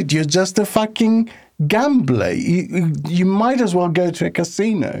 Without it, you're just a fucking gambler. You might as well go to a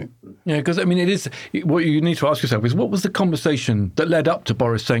casino. Yeah, because, it is, what you need to ask yourself is, what was the conversation that led up to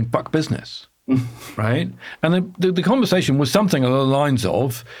Boris saying, fuck business, right? And the conversation was something along the lines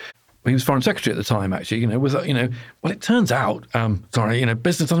of, he was foreign secretary at the time, actually, was, well, it turns out,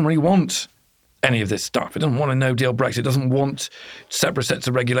 business doesn't really want any of this stuff. It doesn't want a no-deal Brexit. It doesn't want separate sets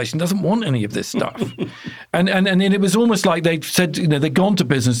of regulation. It doesn't want any of this stuff. and it was almost like they said, they'd gone to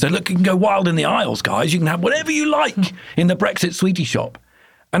business and said, look, you can go wild in the aisles, guys. You can have whatever you like in the Brexit sweetie shop.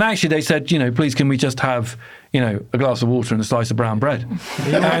 And actually they said, please, can we just have, a glass of water and a slice of brown bread?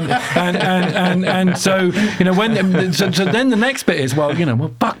 and so, so then the next bit is, well,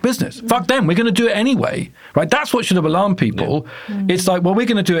 fuck business. Fuck them. We're going to do it anyway, right? That's what should have alarmed people. Yeah. It's like, well, we're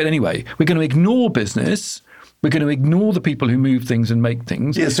going to do it anyway. We're going to ignore business. We're going to ignore the people who move things and make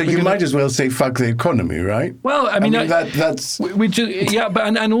things. Yeah, so you might as well say fuck the economy, right? Well, I mean that's...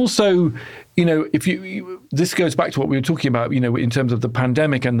 and also... if this goes back to what we were talking about, in terms of the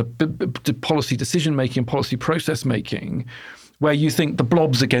pandemic and the policy decision making, policy process making, where you think the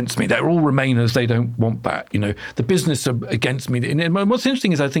blob's against me, they're all Remainers, they don't want that. The business are against me. And what's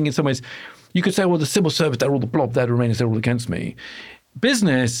interesting is I think in some ways you could say, well, the civil service, they're all the blob, they're the Remainers, they're all against me.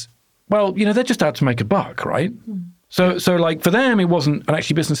 Business, well, they're just out to make a buck, right? So like for them, it wasn't, and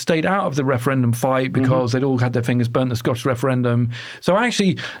actually business stayed out of the referendum fight because they'd all had their fingers burnt in the Scottish referendum. So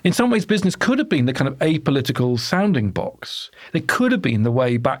actually, in some ways, business could have been the kind of apolitical sounding box. They could have been the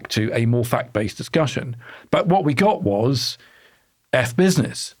way back to a more fact-based discussion. But what we got was F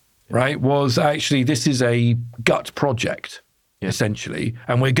business, right? Was actually, this is a gut project, essentially,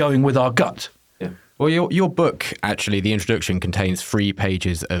 and we're going with our gut. Yeah. Well, your book, actually, the introduction contains 3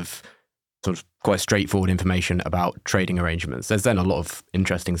 pages of sort of quite straightforward information about trading arrangements. There's then a lot of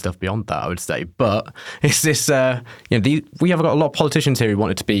interesting stuff beyond that, I would say. But it's this, we have got a lot of politicians here who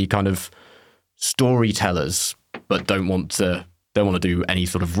wanted to be kind of storytellers, but don't want to do any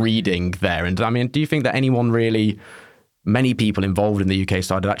sort of reading there. And I mean, do you think that many people involved in the UK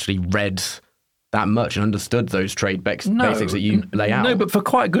side have actually read that much and understood those trade basics that you lay out? No, but for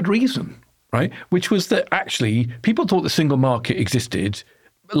quite a good reason, right? Which was that actually people thought the single market existed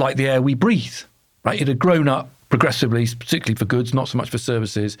like the air we breathe, right? It had grown up progressively, particularly for goods, not so much for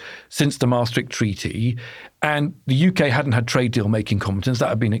services, since the Maastricht Treaty. And the UK hadn't had trade deal making competence. That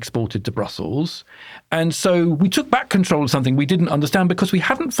had been exported to Brussels. And so we took back control of something we didn't understand because we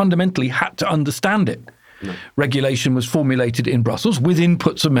hadn't fundamentally had to understand it. No. Regulation was formulated in Brussels with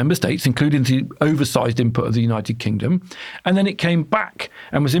inputs of member states, including the oversized input of the United Kingdom. And then it came back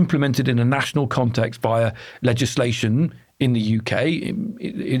and was implemented in a national context via legislation in the UK,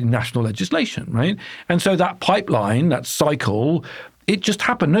 in national legislation, right? And so that pipeline, that cycle, it just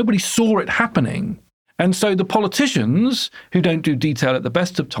happened. Nobody saw it happening. And so the politicians, who don't do detail at the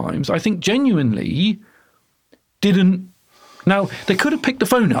best of times, I think genuinely didn't. Now, they could have picked the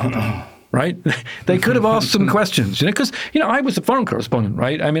phone up. Right? They could have asked some questions, because, I was a foreign correspondent,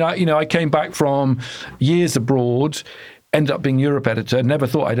 right? I mean, I came back from years abroad, ended up being Europe editor, never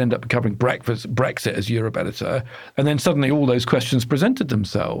thought I'd end up covering Brexit as Europe editor. And then suddenly all those questions presented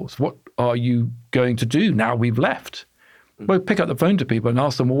themselves. What are you going to do now we've left? Well, pick up the phone to people and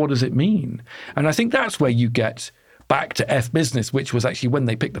ask them, well, what does it mean? And I think that's where you get back to F business, which was actually when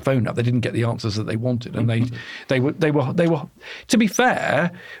they picked the phone up, they didn't get the answers that they wanted. And they were, to be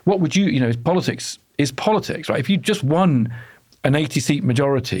fair, what would politics is politics, right? If you just won an 80-seat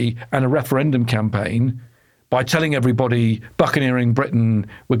majority and a referendum campaign by telling everybody, buccaneering Britain,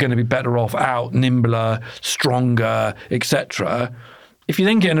 we're going to be better off out, nimbler, stronger, etc. If you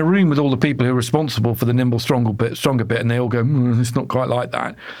then get in a room with all the people who are responsible for the nimble, stronger bit, and they all go, it's not quite like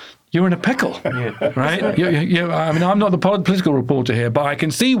that, you're in a pickle, right? I mean, I'm not the political reporter here, but I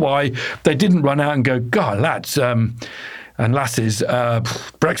can see why they didn't run out and go, God, lads and lasses,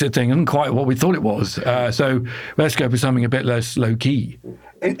 Brexit thing isn't quite what we thought it was. So let's go for something a bit less low-key.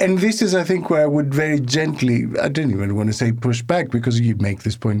 And this is, I think, where I would very gently, I don't even want to say push back because you make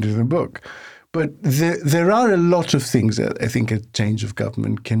this point in the book, but there are a lot of things that I think a change of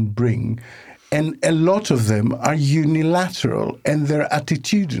government can bring. And a lot of them are unilateral and they're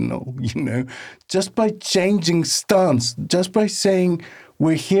attitudinal, just by changing stance, just by saying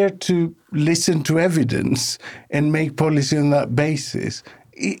we're here to listen to evidence and make policy on that basis.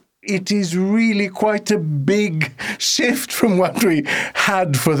 It is really quite a big shift from what we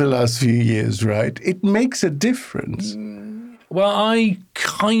had for the last few years, right? It makes a difference. Well, I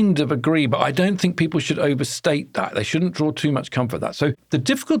kind of agree, but I don't think people should overstate that. They shouldn't draw too much comfort from that. So the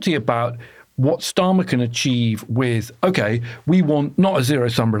difficulty about what Starmer can achieve with, okay, we want not a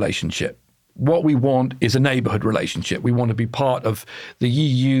zero-sum relationship. What we want is a neighbourhood relationship. We want to be part of the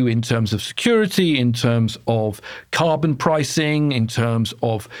EU in terms of security, in terms of carbon pricing, in terms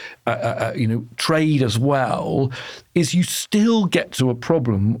of trade as well, is you still get to a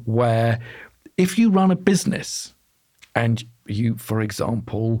problem where if you run a business and you, for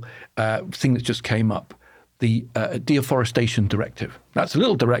example, thing that just came up, the deforestation directive. That's a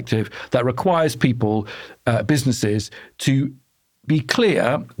little directive that requires people, businesses, to be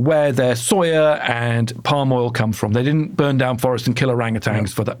clear where their soya and palm oil comes from. They didn't burn down forests and kill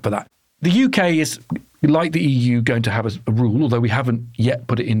orangutans for that. The UK is, like the EU, going to have a rule, although we haven't yet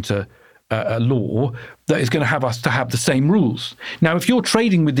put it into a law, that is going to have us to have the same rules. Now, if you're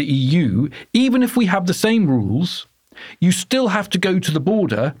trading with the EU, even if we have the same rules, you still have to go to the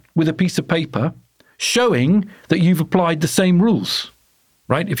border with a piece of paper showing that you've applied the same rules,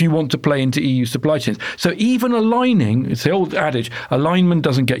 right? If you want to play into EU supply chains. So even aligning, it's the old adage, alignment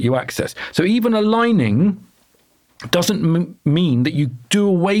doesn't get you access. So even aligning doesn't mean that you do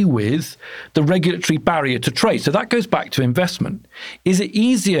away with the regulatory barrier to trade. So that goes back to investment. Is it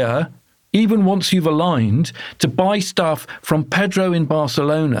easier, even once you've aligned, to buy stuff from Pedro in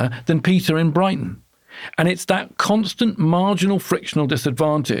Barcelona than Peter in Brighton? And it's that constant marginal frictional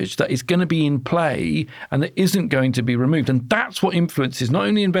disadvantage that is going to be in play and that isn't going to be removed. And that's what influences not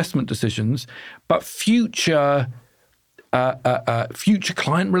only investment decisions, but future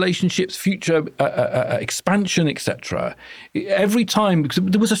client relationships, future expansion, etc. Every time, because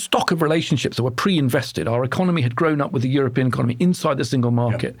there was a stock of relationships that were pre-invested. Our economy had grown up with the European economy inside the single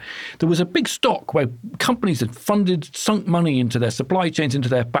market. Yep. There was a big stock where companies had sunk money into their supply chains, into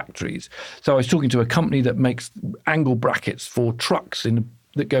their factories. So I was talking to a company that makes angle brackets for trucks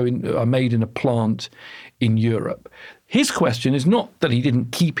that are made in a plant in Europe. His question is not that he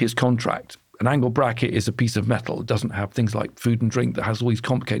didn't keep his contract. An angle bracket is a piece of metal. It doesn't have things like food and drink that has all these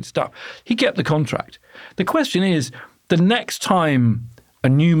complicated stuff. He kept the contract. The question is, the next time a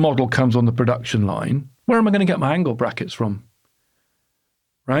new model comes on the production line, where am I going to get my angle brackets from?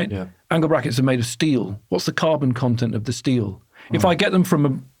 Right? Yeah. Angle brackets are made of steel. What's the carbon content of the steel? If I get them from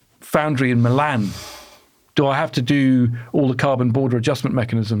a foundry in Milan, do I have to do all the carbon border adjustment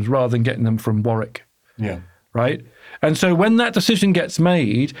mechanisms rather than getting them from Warwick? Yeah. Right? And so when that decision gets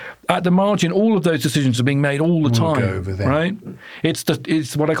made, at the margin, all of those decisions are being made all the time, right?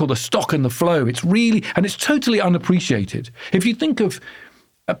 It's what I call the stock and the flow. It's really, and it's totally unappreciated. If you think of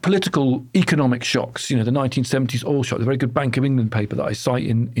political economic shocks, the 1970s oil shock, the very good Bank of England paper that I cite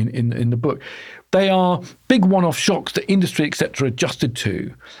in the book, they are big one-off shocks that industry, et cetera, adjusted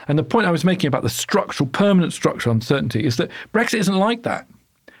to. And the point I was making about the permanent structural uncertainty is that Brexit isn't like that.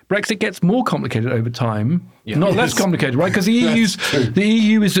 Brexit gets more complicated over time, not less complicated, right? Because the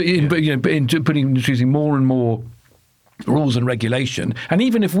EU is introducing more and more rules and regulation. And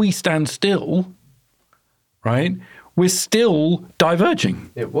even if we stand still, right, we're still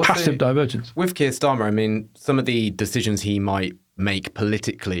diverging, passive divergence. With Keir Starmer, I mean, some of the decisions he might make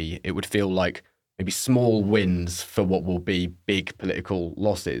politically, it would feel like maybe small wins for what will be big political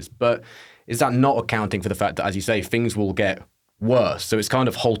losses. But is that not accounting for the fact that, as you say, things will get worse? So it's kind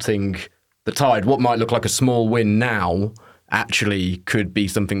of halting the tide. What might look like a small win now actually could be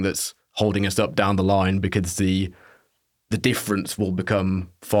something that's holding us up down the line because the difference will become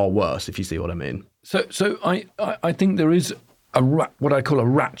far worse, if you see what I mean. So I think there is what I call a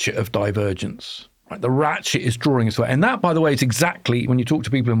ratchet of divergence. Right? The ratchet is drawing us away. And that, by the way, is exactly, when you talk to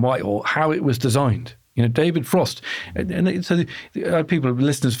people in Whitehall, how it was designed. David Frost, and so people,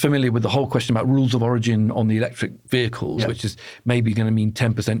 listeners, familiar with the whole question about rules of origin on the electric vehicles, which is maybe going to mean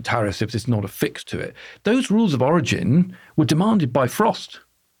 10% tariffs if there's not a fix to it. Those rules of origin were demanded by Frost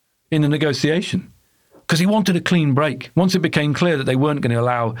in the negotiation because he wanted a clean break. Once it became clear that they weren't going to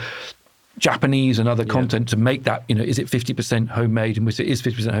allow Japanese and other content to make that, is it 50% homemade? And if it is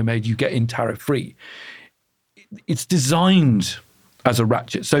 50% homemade, you get in tariff free. It's designed as a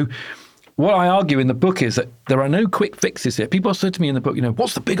ratchet. So what I argue in the book is that there are no quick fixes here. People said to me in the book,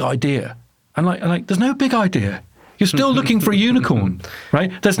 what's the big idea? And like, there's no big idea. You're still looking for a unicorn,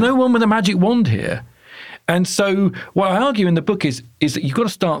 right? There's no one with a magic wand here. And so what I argue in the book is that you've got to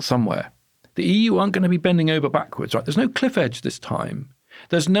start somewhere. The EU aren't going to be bending over backwards, right? There's no cliff edge this time.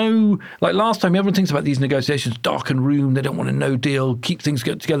 There's no, like last time, everyone thinks about these negotiations, darkened room, they don't want a no deal, keep things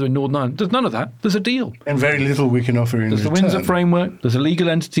together in Northern Ireland. There's none of that. There's a deal. And very little we can offer in return. There's the Windsor framework. There's a legal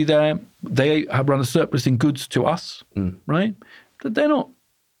entity there. They have run a surplus in goods to us, right? But they're not,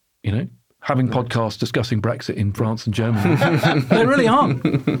 having podcasts discussing Brexit in France and Germany. They really aren't.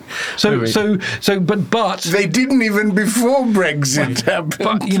 But they didn't even before Brexit happened.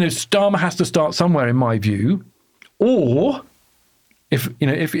 But, Starmer has to start somewhere, in my view, or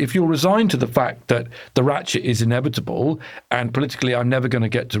if you're resigned to the fact that the ratchet is inevitable and politically I'm never going to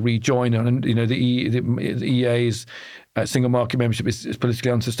get to rejoin, and the EA's single market membership is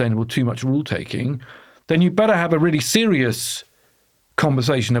politically unsustainable, too much rule taking, then you better have a really serious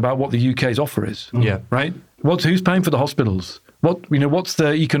conversation about what the UK's offer is. Yeah. Right? Who's paying for the hospitals? What's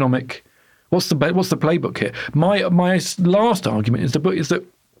the economic? What's the playbook here? My last argument is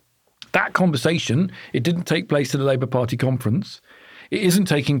that conversation, it didn't take place at the Labour Party conference. It isn't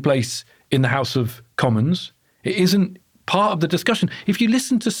taking place in the House of Commons. It isn't part of the discussion. If you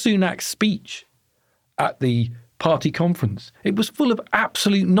listen to Sunak's speech at the party conference, it was full of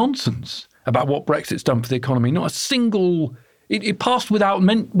absolute nonsense about what Brexit's done for the economy. Not a single... It passed without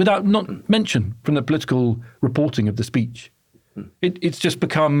not mention from the political reporting of the speech. It's just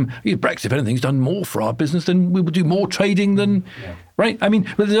become, Brexit, if anything's done more for our business, then we will do more trading than, right? I mean,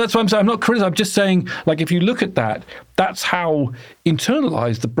 that's what I'm saying. I'm not criticizing. I'm just saying, like, if you look at that, that's how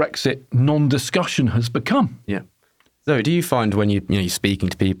internalized the Brexit non-discussion has become. Yeah. So do you find when you're speaking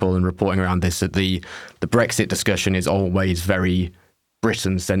to people and reporting around this that the Brexit discussion is always very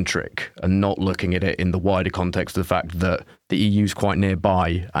Britain-centric and not looking at it in the wider context of the fact that the EU is quite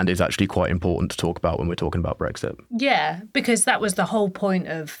nearby and is actually quite important to talk about when we're talking about Brexit? Yeah, because that was the whole point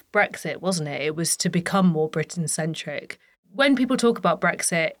of Brexit, wasn't it? It was to become more Britain-centric. When people talk about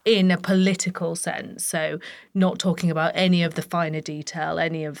Brexit in a political sense, so not talking about any of the finer detail,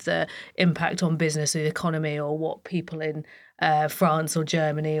 any of the impact on business or the economy or what people in France or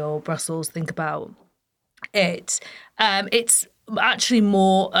Germany or Brussels think about it, it's actually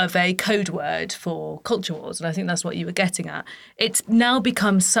more of a code word for culture wars. And I think that's what you were getting at. It's now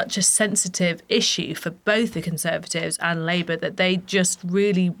become such a sensitive issue for both the Conservatives and Labour that they just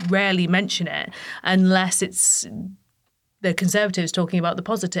really rarely mention it unless it's the Conservatives talking about the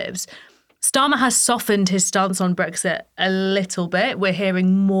positives. Starmer has softened his stance on Brexit a little bit. We're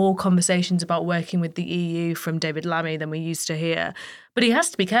hearing more conversations about working with the EU from David Lammy than we used to hear. But he has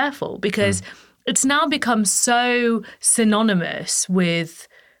to be careful because it's now become so synonymous with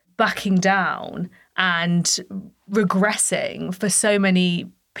backing down and regressing for so many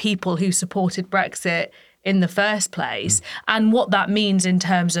people who supported Brexit in the first place, and what that means in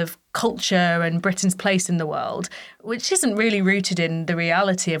terms of culture and Britain's place in the world, which isn't really rooted in the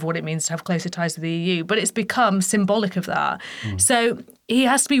reality of what it means to have closer ties to the EU, but it's become symbolic of that. So he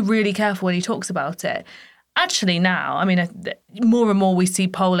has to be really careful when he talks about it. Actually now, I mean, more and more we see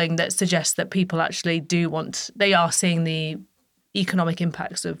polling that suggests that people actually they are seeing the economic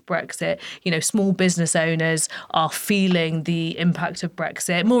impacts of Brexit. Small business owners are feeling the impact of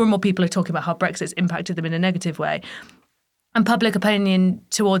Brexit. More and more people are talking about how Brexit's impacted them in a negative way. And public opinion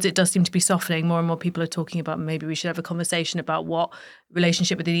towards it does seem to be softening. More and more people are talking about maybe we should have a conversation about what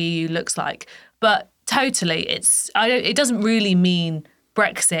relationship with the EU looks like. But totally, it doesn't really mean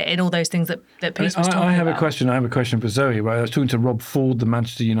Brexit and all those things that Peter was talking about. I have a question for Zoe. Right? I was talking to Rob Ford, the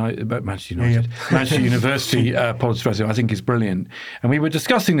Manchester University politics professor. I think is brilliant, and we were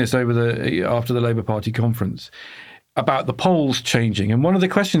discussing this after the Labour Party conference about the polls changing. And one of the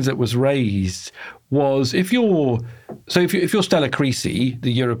questions that was raised was if you're Stella Creasy,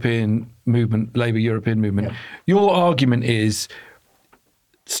 the European movement, Labour European movement, your argument is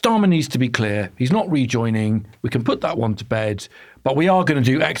Starmer needs to be clear. He's not rejoining. We can put that one to bed. But we are going to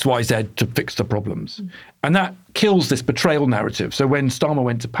do X, Y, Z to fix the problems. And that kills this betrayal narrative. So when Starmer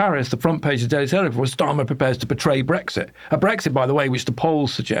went to Paris, the front page of the Daily Telegraph was Starmer prepares to betray Brexit. A Brexit, by the way, which the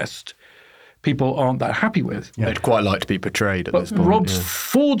polls suggest people aren't that happy with. Yeah. They'd quite like to be betrayed at this point. Rob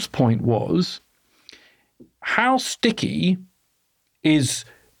Ford's point was, how sticky is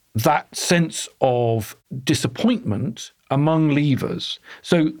that sense of disappointment among Leavers?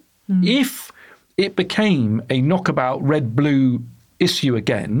 So if it became a knockabout red-blue issue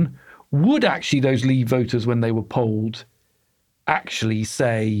again, would actually those Leave voters, when they were polled, actually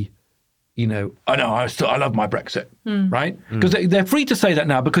say, oh no, I love my Brexit, right? Because they're free to say that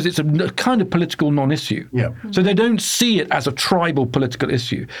now because it's a kind of political non-issue. Yeah. So they don't see it as a tribal political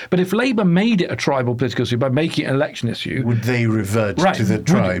issue. But if Labour made it a tribal political issue by making it an election issue... Would they revert to the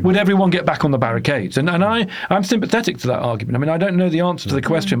tribe? Would everyone get back on the barricades? And I'm sympathetic to that argument. I mean, I don't know the answer to the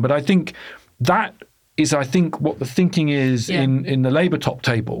question, but I think that is, what the thinking is in the Labour top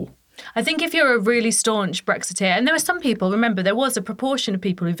table. I think if you're a really staunch Brexiteer, and there were some people, remember, there was a proportion of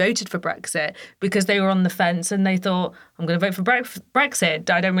people who voted for Brexit because they were on the fence and they thought, I'm going to vote for Brexit.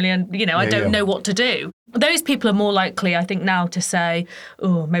 I don't really, I don't know what to do. Those people are more likely, I think, now to say,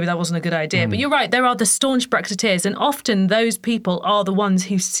 oh, maybe that wasn't a good idea. But you're right, there are the staunch Brexiteers, and often those people are the ones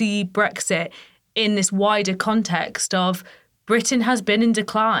who see Brexit in this wider context of Britain has been in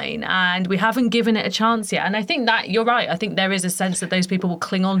decline and we haven't given it a chance yet. And I think that you're right. I think there is a sense that those people will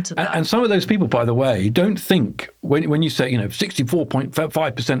cling on to that. And some of those people, by the way, don't think, when you say,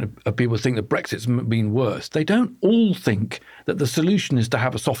 64.5% of people think that Brexit's been worse, they don't all think that the solution is to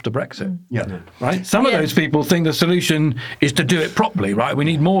have a softer Brexit. Yeah. Right? Some of those people think the solution is to do it properly, right? We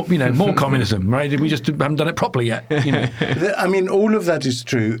need more, more communism, right? We just haven't done it properly yet. I mean, all of that is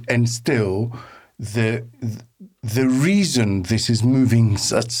true, and still the reason this is moving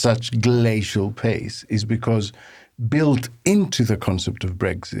at such glacial pace is because built into the concept of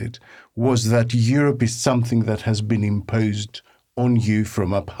Brexit was that Europe is something that has been imposed on you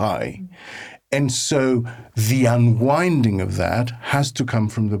from up high. And so the unwinding of that has to come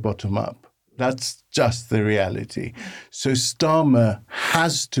from the bottom up. That's just the reality. So Starmer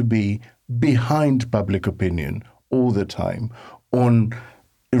has to be behind public opinion all the time on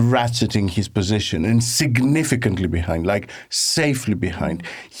ratcheting his position, and significantly behind, like safely behind.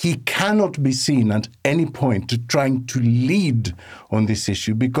 He cannot be seen at any point to trying to lead on this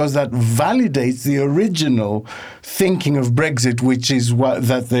issue, because that validates the original thinking of Brexit, which is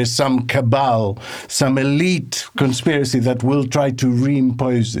that there's some cabal, some elite conspiracy that will try to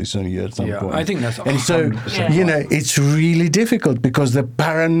reimpose this on you at some point. I think that's 100% and so, it's really difficult because the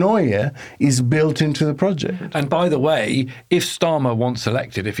paranoia is built into the project. And by the way, if Starmer wants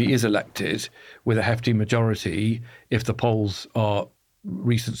elected, if he is elected with a hefty majority, if the polls are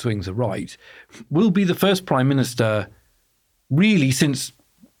recent swings are right, will be the first prime minister really since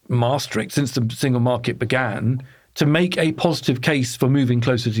Maastricht, since the single market began, to make a positive case for moving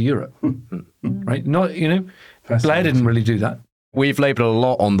closer to Europe. Right? Not, Blair didn't really do that. We've labelled a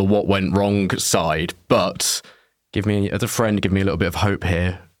lot on the what went wrong side, but as a friend, give me a little bit of hope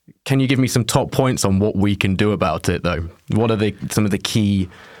here. Can you give me some top points on what we can do about it, though? What are some of the key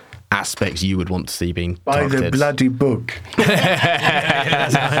aspects you would want to see being targeted? By the bloody book.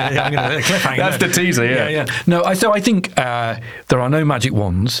 That's the teaser, yeah. No, so I think there are no magic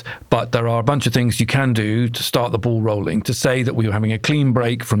wands, but there are a bunch of things you can do to start the ball rolling, to say that we were having a clean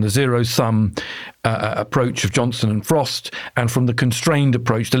break from the zero-sum approach of Johnson and Frost, and from the constrained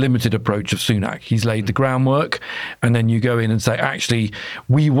approach, the limited approach of Sunak. He's laid the groundwork, and then you go in and say, actually,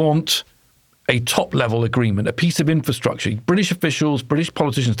 we want a top-level agreement, a piece of infrastructure. British officials, British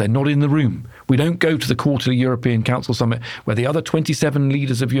politicians, they're not in the room. We don't go to the quarterly European Council summit where the other 27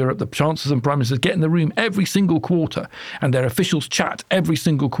 leaders of Europe, the chancellors and prime ministers, get in the room every single quarter, and their officials chat every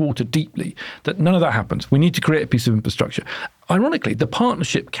single quarter deeply. That none of that happens. We need to create a piece of infrastructure. Ironically, the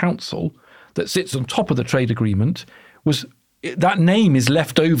Partnership Council that sits on top of the trade agreement, that name is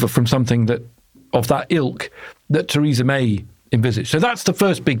left over from something that of that ilk that Theresa May envisaged. So that's the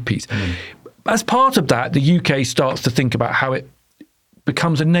first big piece. As part of that, the UK starts to think about how it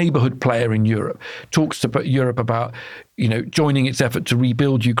becomes a neighbourhood player in Europe, talks to Europe about, joining its effort to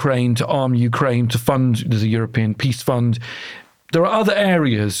rebuild Ukraine, to arm Ukraine, to fund, there's a European peace fund. There are other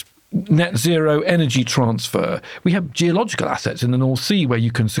areas, net zero energy transfer. We have geological assets in the North Sea where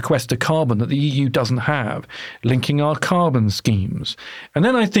you can sequester carbon that the EU doesn't have, linking our carbon schemes. And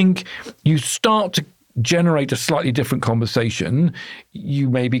then I think you start to generate a slightly different conversation. You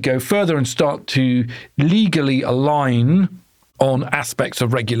maybe go further and start to legally align on aspects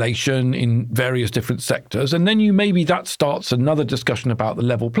of regulation in various different sectors. And then that starts another discussion about the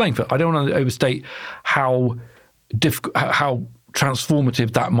level playing field. I don't want to overstate how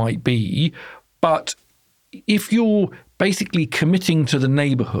transformative that might be. But if you're basically committing to the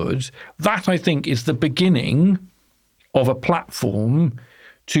neighbourhood, that I think is the beginning of a platform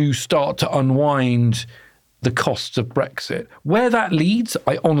to start to unwind the costs of Brexit. Where that leads,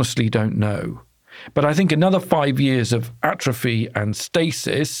 I honestly don't know. But I think another 5 years of atrophy and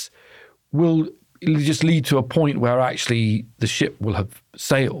stasis will just lead to a point where actually the ship will have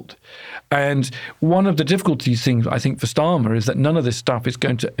sailed. And one of the difficulties things I think for Starmer is that none of this stuff is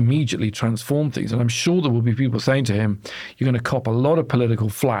going to immediately transform things. And I'm sure there will be people saying to him, you're going to cop a lot of political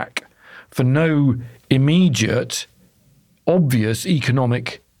flack for no immediate, obvious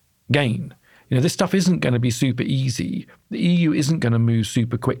economic gain. This stuff isn't going to be super easy. The EU isn't going to move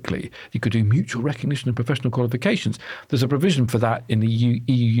super quickly. You could do mutual recognition of professional qualifications. There's a provision for that in the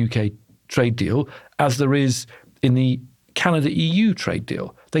EU-UK trade deal, as there is in the Canada-EU trade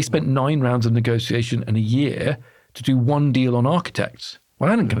deal. They spent 9 rounds of negotiation and a year to do one deal on architects. Well,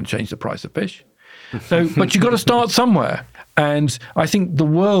 that ain't going to change the price of fish. But you've got to start somewhere. And I think the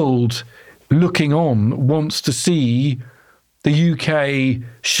world looking on wants to see the UK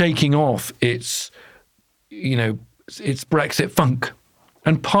shaking off its Brexit funk.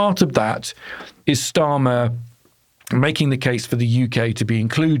 And part of that is Starmer making the case for the UK to be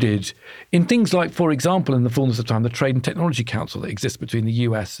included in things like, for example, in the fullness of time, the Trade and Technology Council that exists between the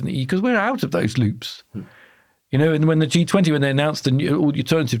US and the EU, because we're out of those loops. You know, and when the G20, when they announced the new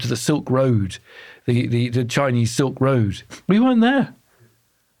alternative to the Silk Road, the Chinese Silk Road, we weren't there.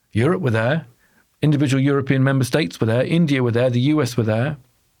 Europe were there. Individual European member states were there. India were there. The US were there.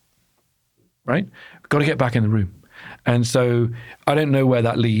 Right? We've got to get back in the room. And so I don't know where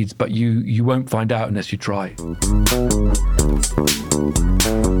that leads, but you won't find out unless you try.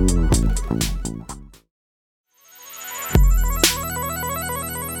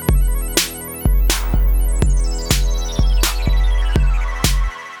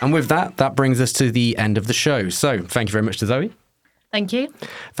 And with that brings us to the end of the show. So thank you very much to Zoe. Thank you.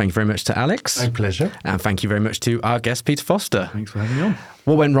 Thank you very much to Alex. My pleasure. And thank you very much to our guest, Peter Foster. Thanks for having me on.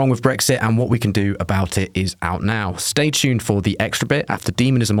 What went wrong with Brexit and what we can do about it is out now. Stay tuned for the extra bit after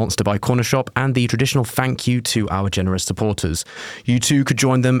Demon is a Monster by Corner Shop and the traditional thank you to our generous supporters. You too could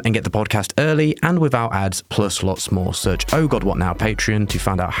join them and get the podcast early and without ads, plus lots more. Search Oh God What Now Patreon to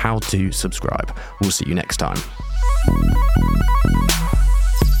find out how to subscribe. We'll see you next time.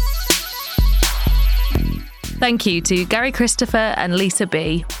 Thank you to Gary Christopher and Lisa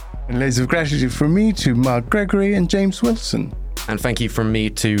B. And loads of gratitude from me to Mark Gregory and James Wilson. And thank you from me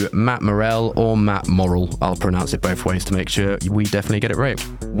to Matt Morell or Matt Morrill. I'll pronounce it both ways to make sure we definitely get it right.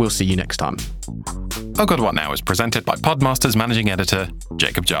 We'll see you next time. Oh God What Now is presented by Podmaster's managing editor,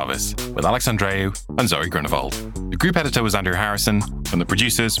 Jacob Jarvis, with Alex Andreou and Zoe Grunewald. The group editor was Andrew Harrison, and the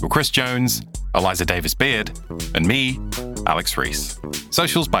producers were Chris Jones, Eliza Davis-Beard, and me, Alex Rees.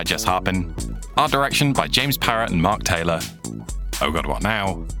 Socials by Jess Harpin. Art direction by James Parrott and Mark Taylor. Oh God What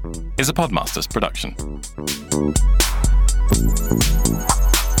Now is a Podmasters production.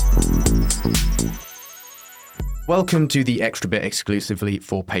 Welcome to the Extra Bit exclusively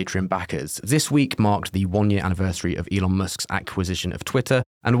for Patreon backers. This week marked the 1-year anniversary of Elon Musk's acquisition of Twitter,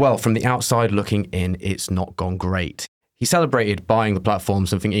 and well, from the outside looking in, it's not gone great. He celebrated buying the platform,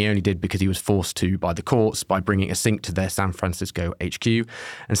 something he only did because he was forced to by the courts, by bringing a sink to their San Francisco HQ.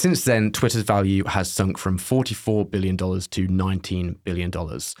 And since then, Twitter's value has sunk from $44 billion to $19 billion.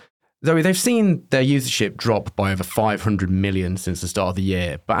 Zoe, they've seen their usership drop by over 500 million since the start of the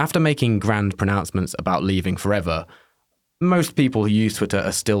year, but after making grand pronouncements about leaving forever, most people who use Twitter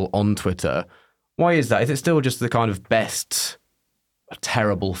are still on Twitter. Why is that? Is it still just the kind of best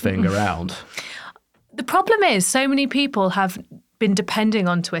terrible thing around? The problem is so many people have been depending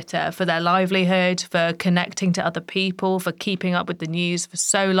on Twitter for their livelihood, for connecting to other people, for keeping up with the news for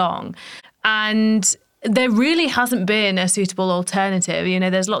so long. And there really hasn't been a suitable alternative. You know,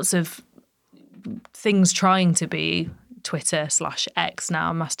 there's lots of things trying to be Twitter/X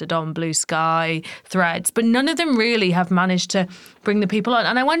now, Mastodon, Blue Sky, Threads, but none of them really have managed to bring the people on.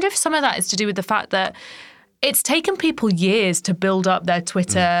 And I wonder if some of that is to do with the fact that it's taken people years to build up their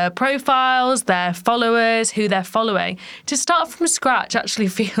Twitter profiles, their followers, who they're following. To start from scratch actually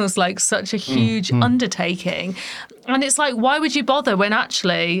feels like such a huge undertaking. And it's like, why would you bother when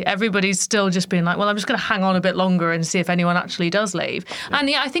actually everybody's still just being like, well, I'm just going to hang on a bit longer and see if anyone actually does leave. And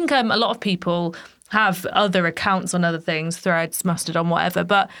yeah, I think a lot of people have other accounts on other things, Threads, Mastodon, whatever.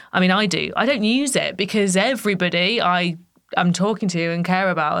 But I mean, I do. I don't use it because everybody I'm talking to and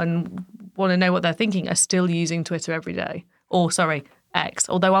care about and want to know what they're thinking are still using Twitter every day. Or, sorry, X.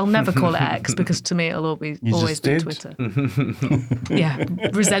 Although I'll never call it X because to me it'll always be Twitter. Yeah,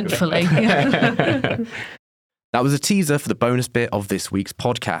 resentfully. Yeah. That was a teaser for the bonus bit of this week's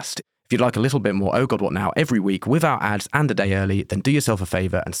podcast. If you'd like a little bit more Oh God What Now every week without ads and a day early, then do yourself a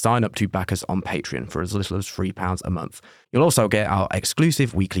favour and sign up to back us on Patreon for as little as £3 a month. You'll also get our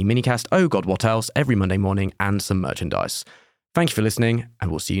exclusive weekly minicast Oh God What Else every Monday morning and some merchandise. Thank you for listening, and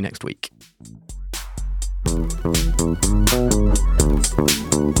we'll see you next week.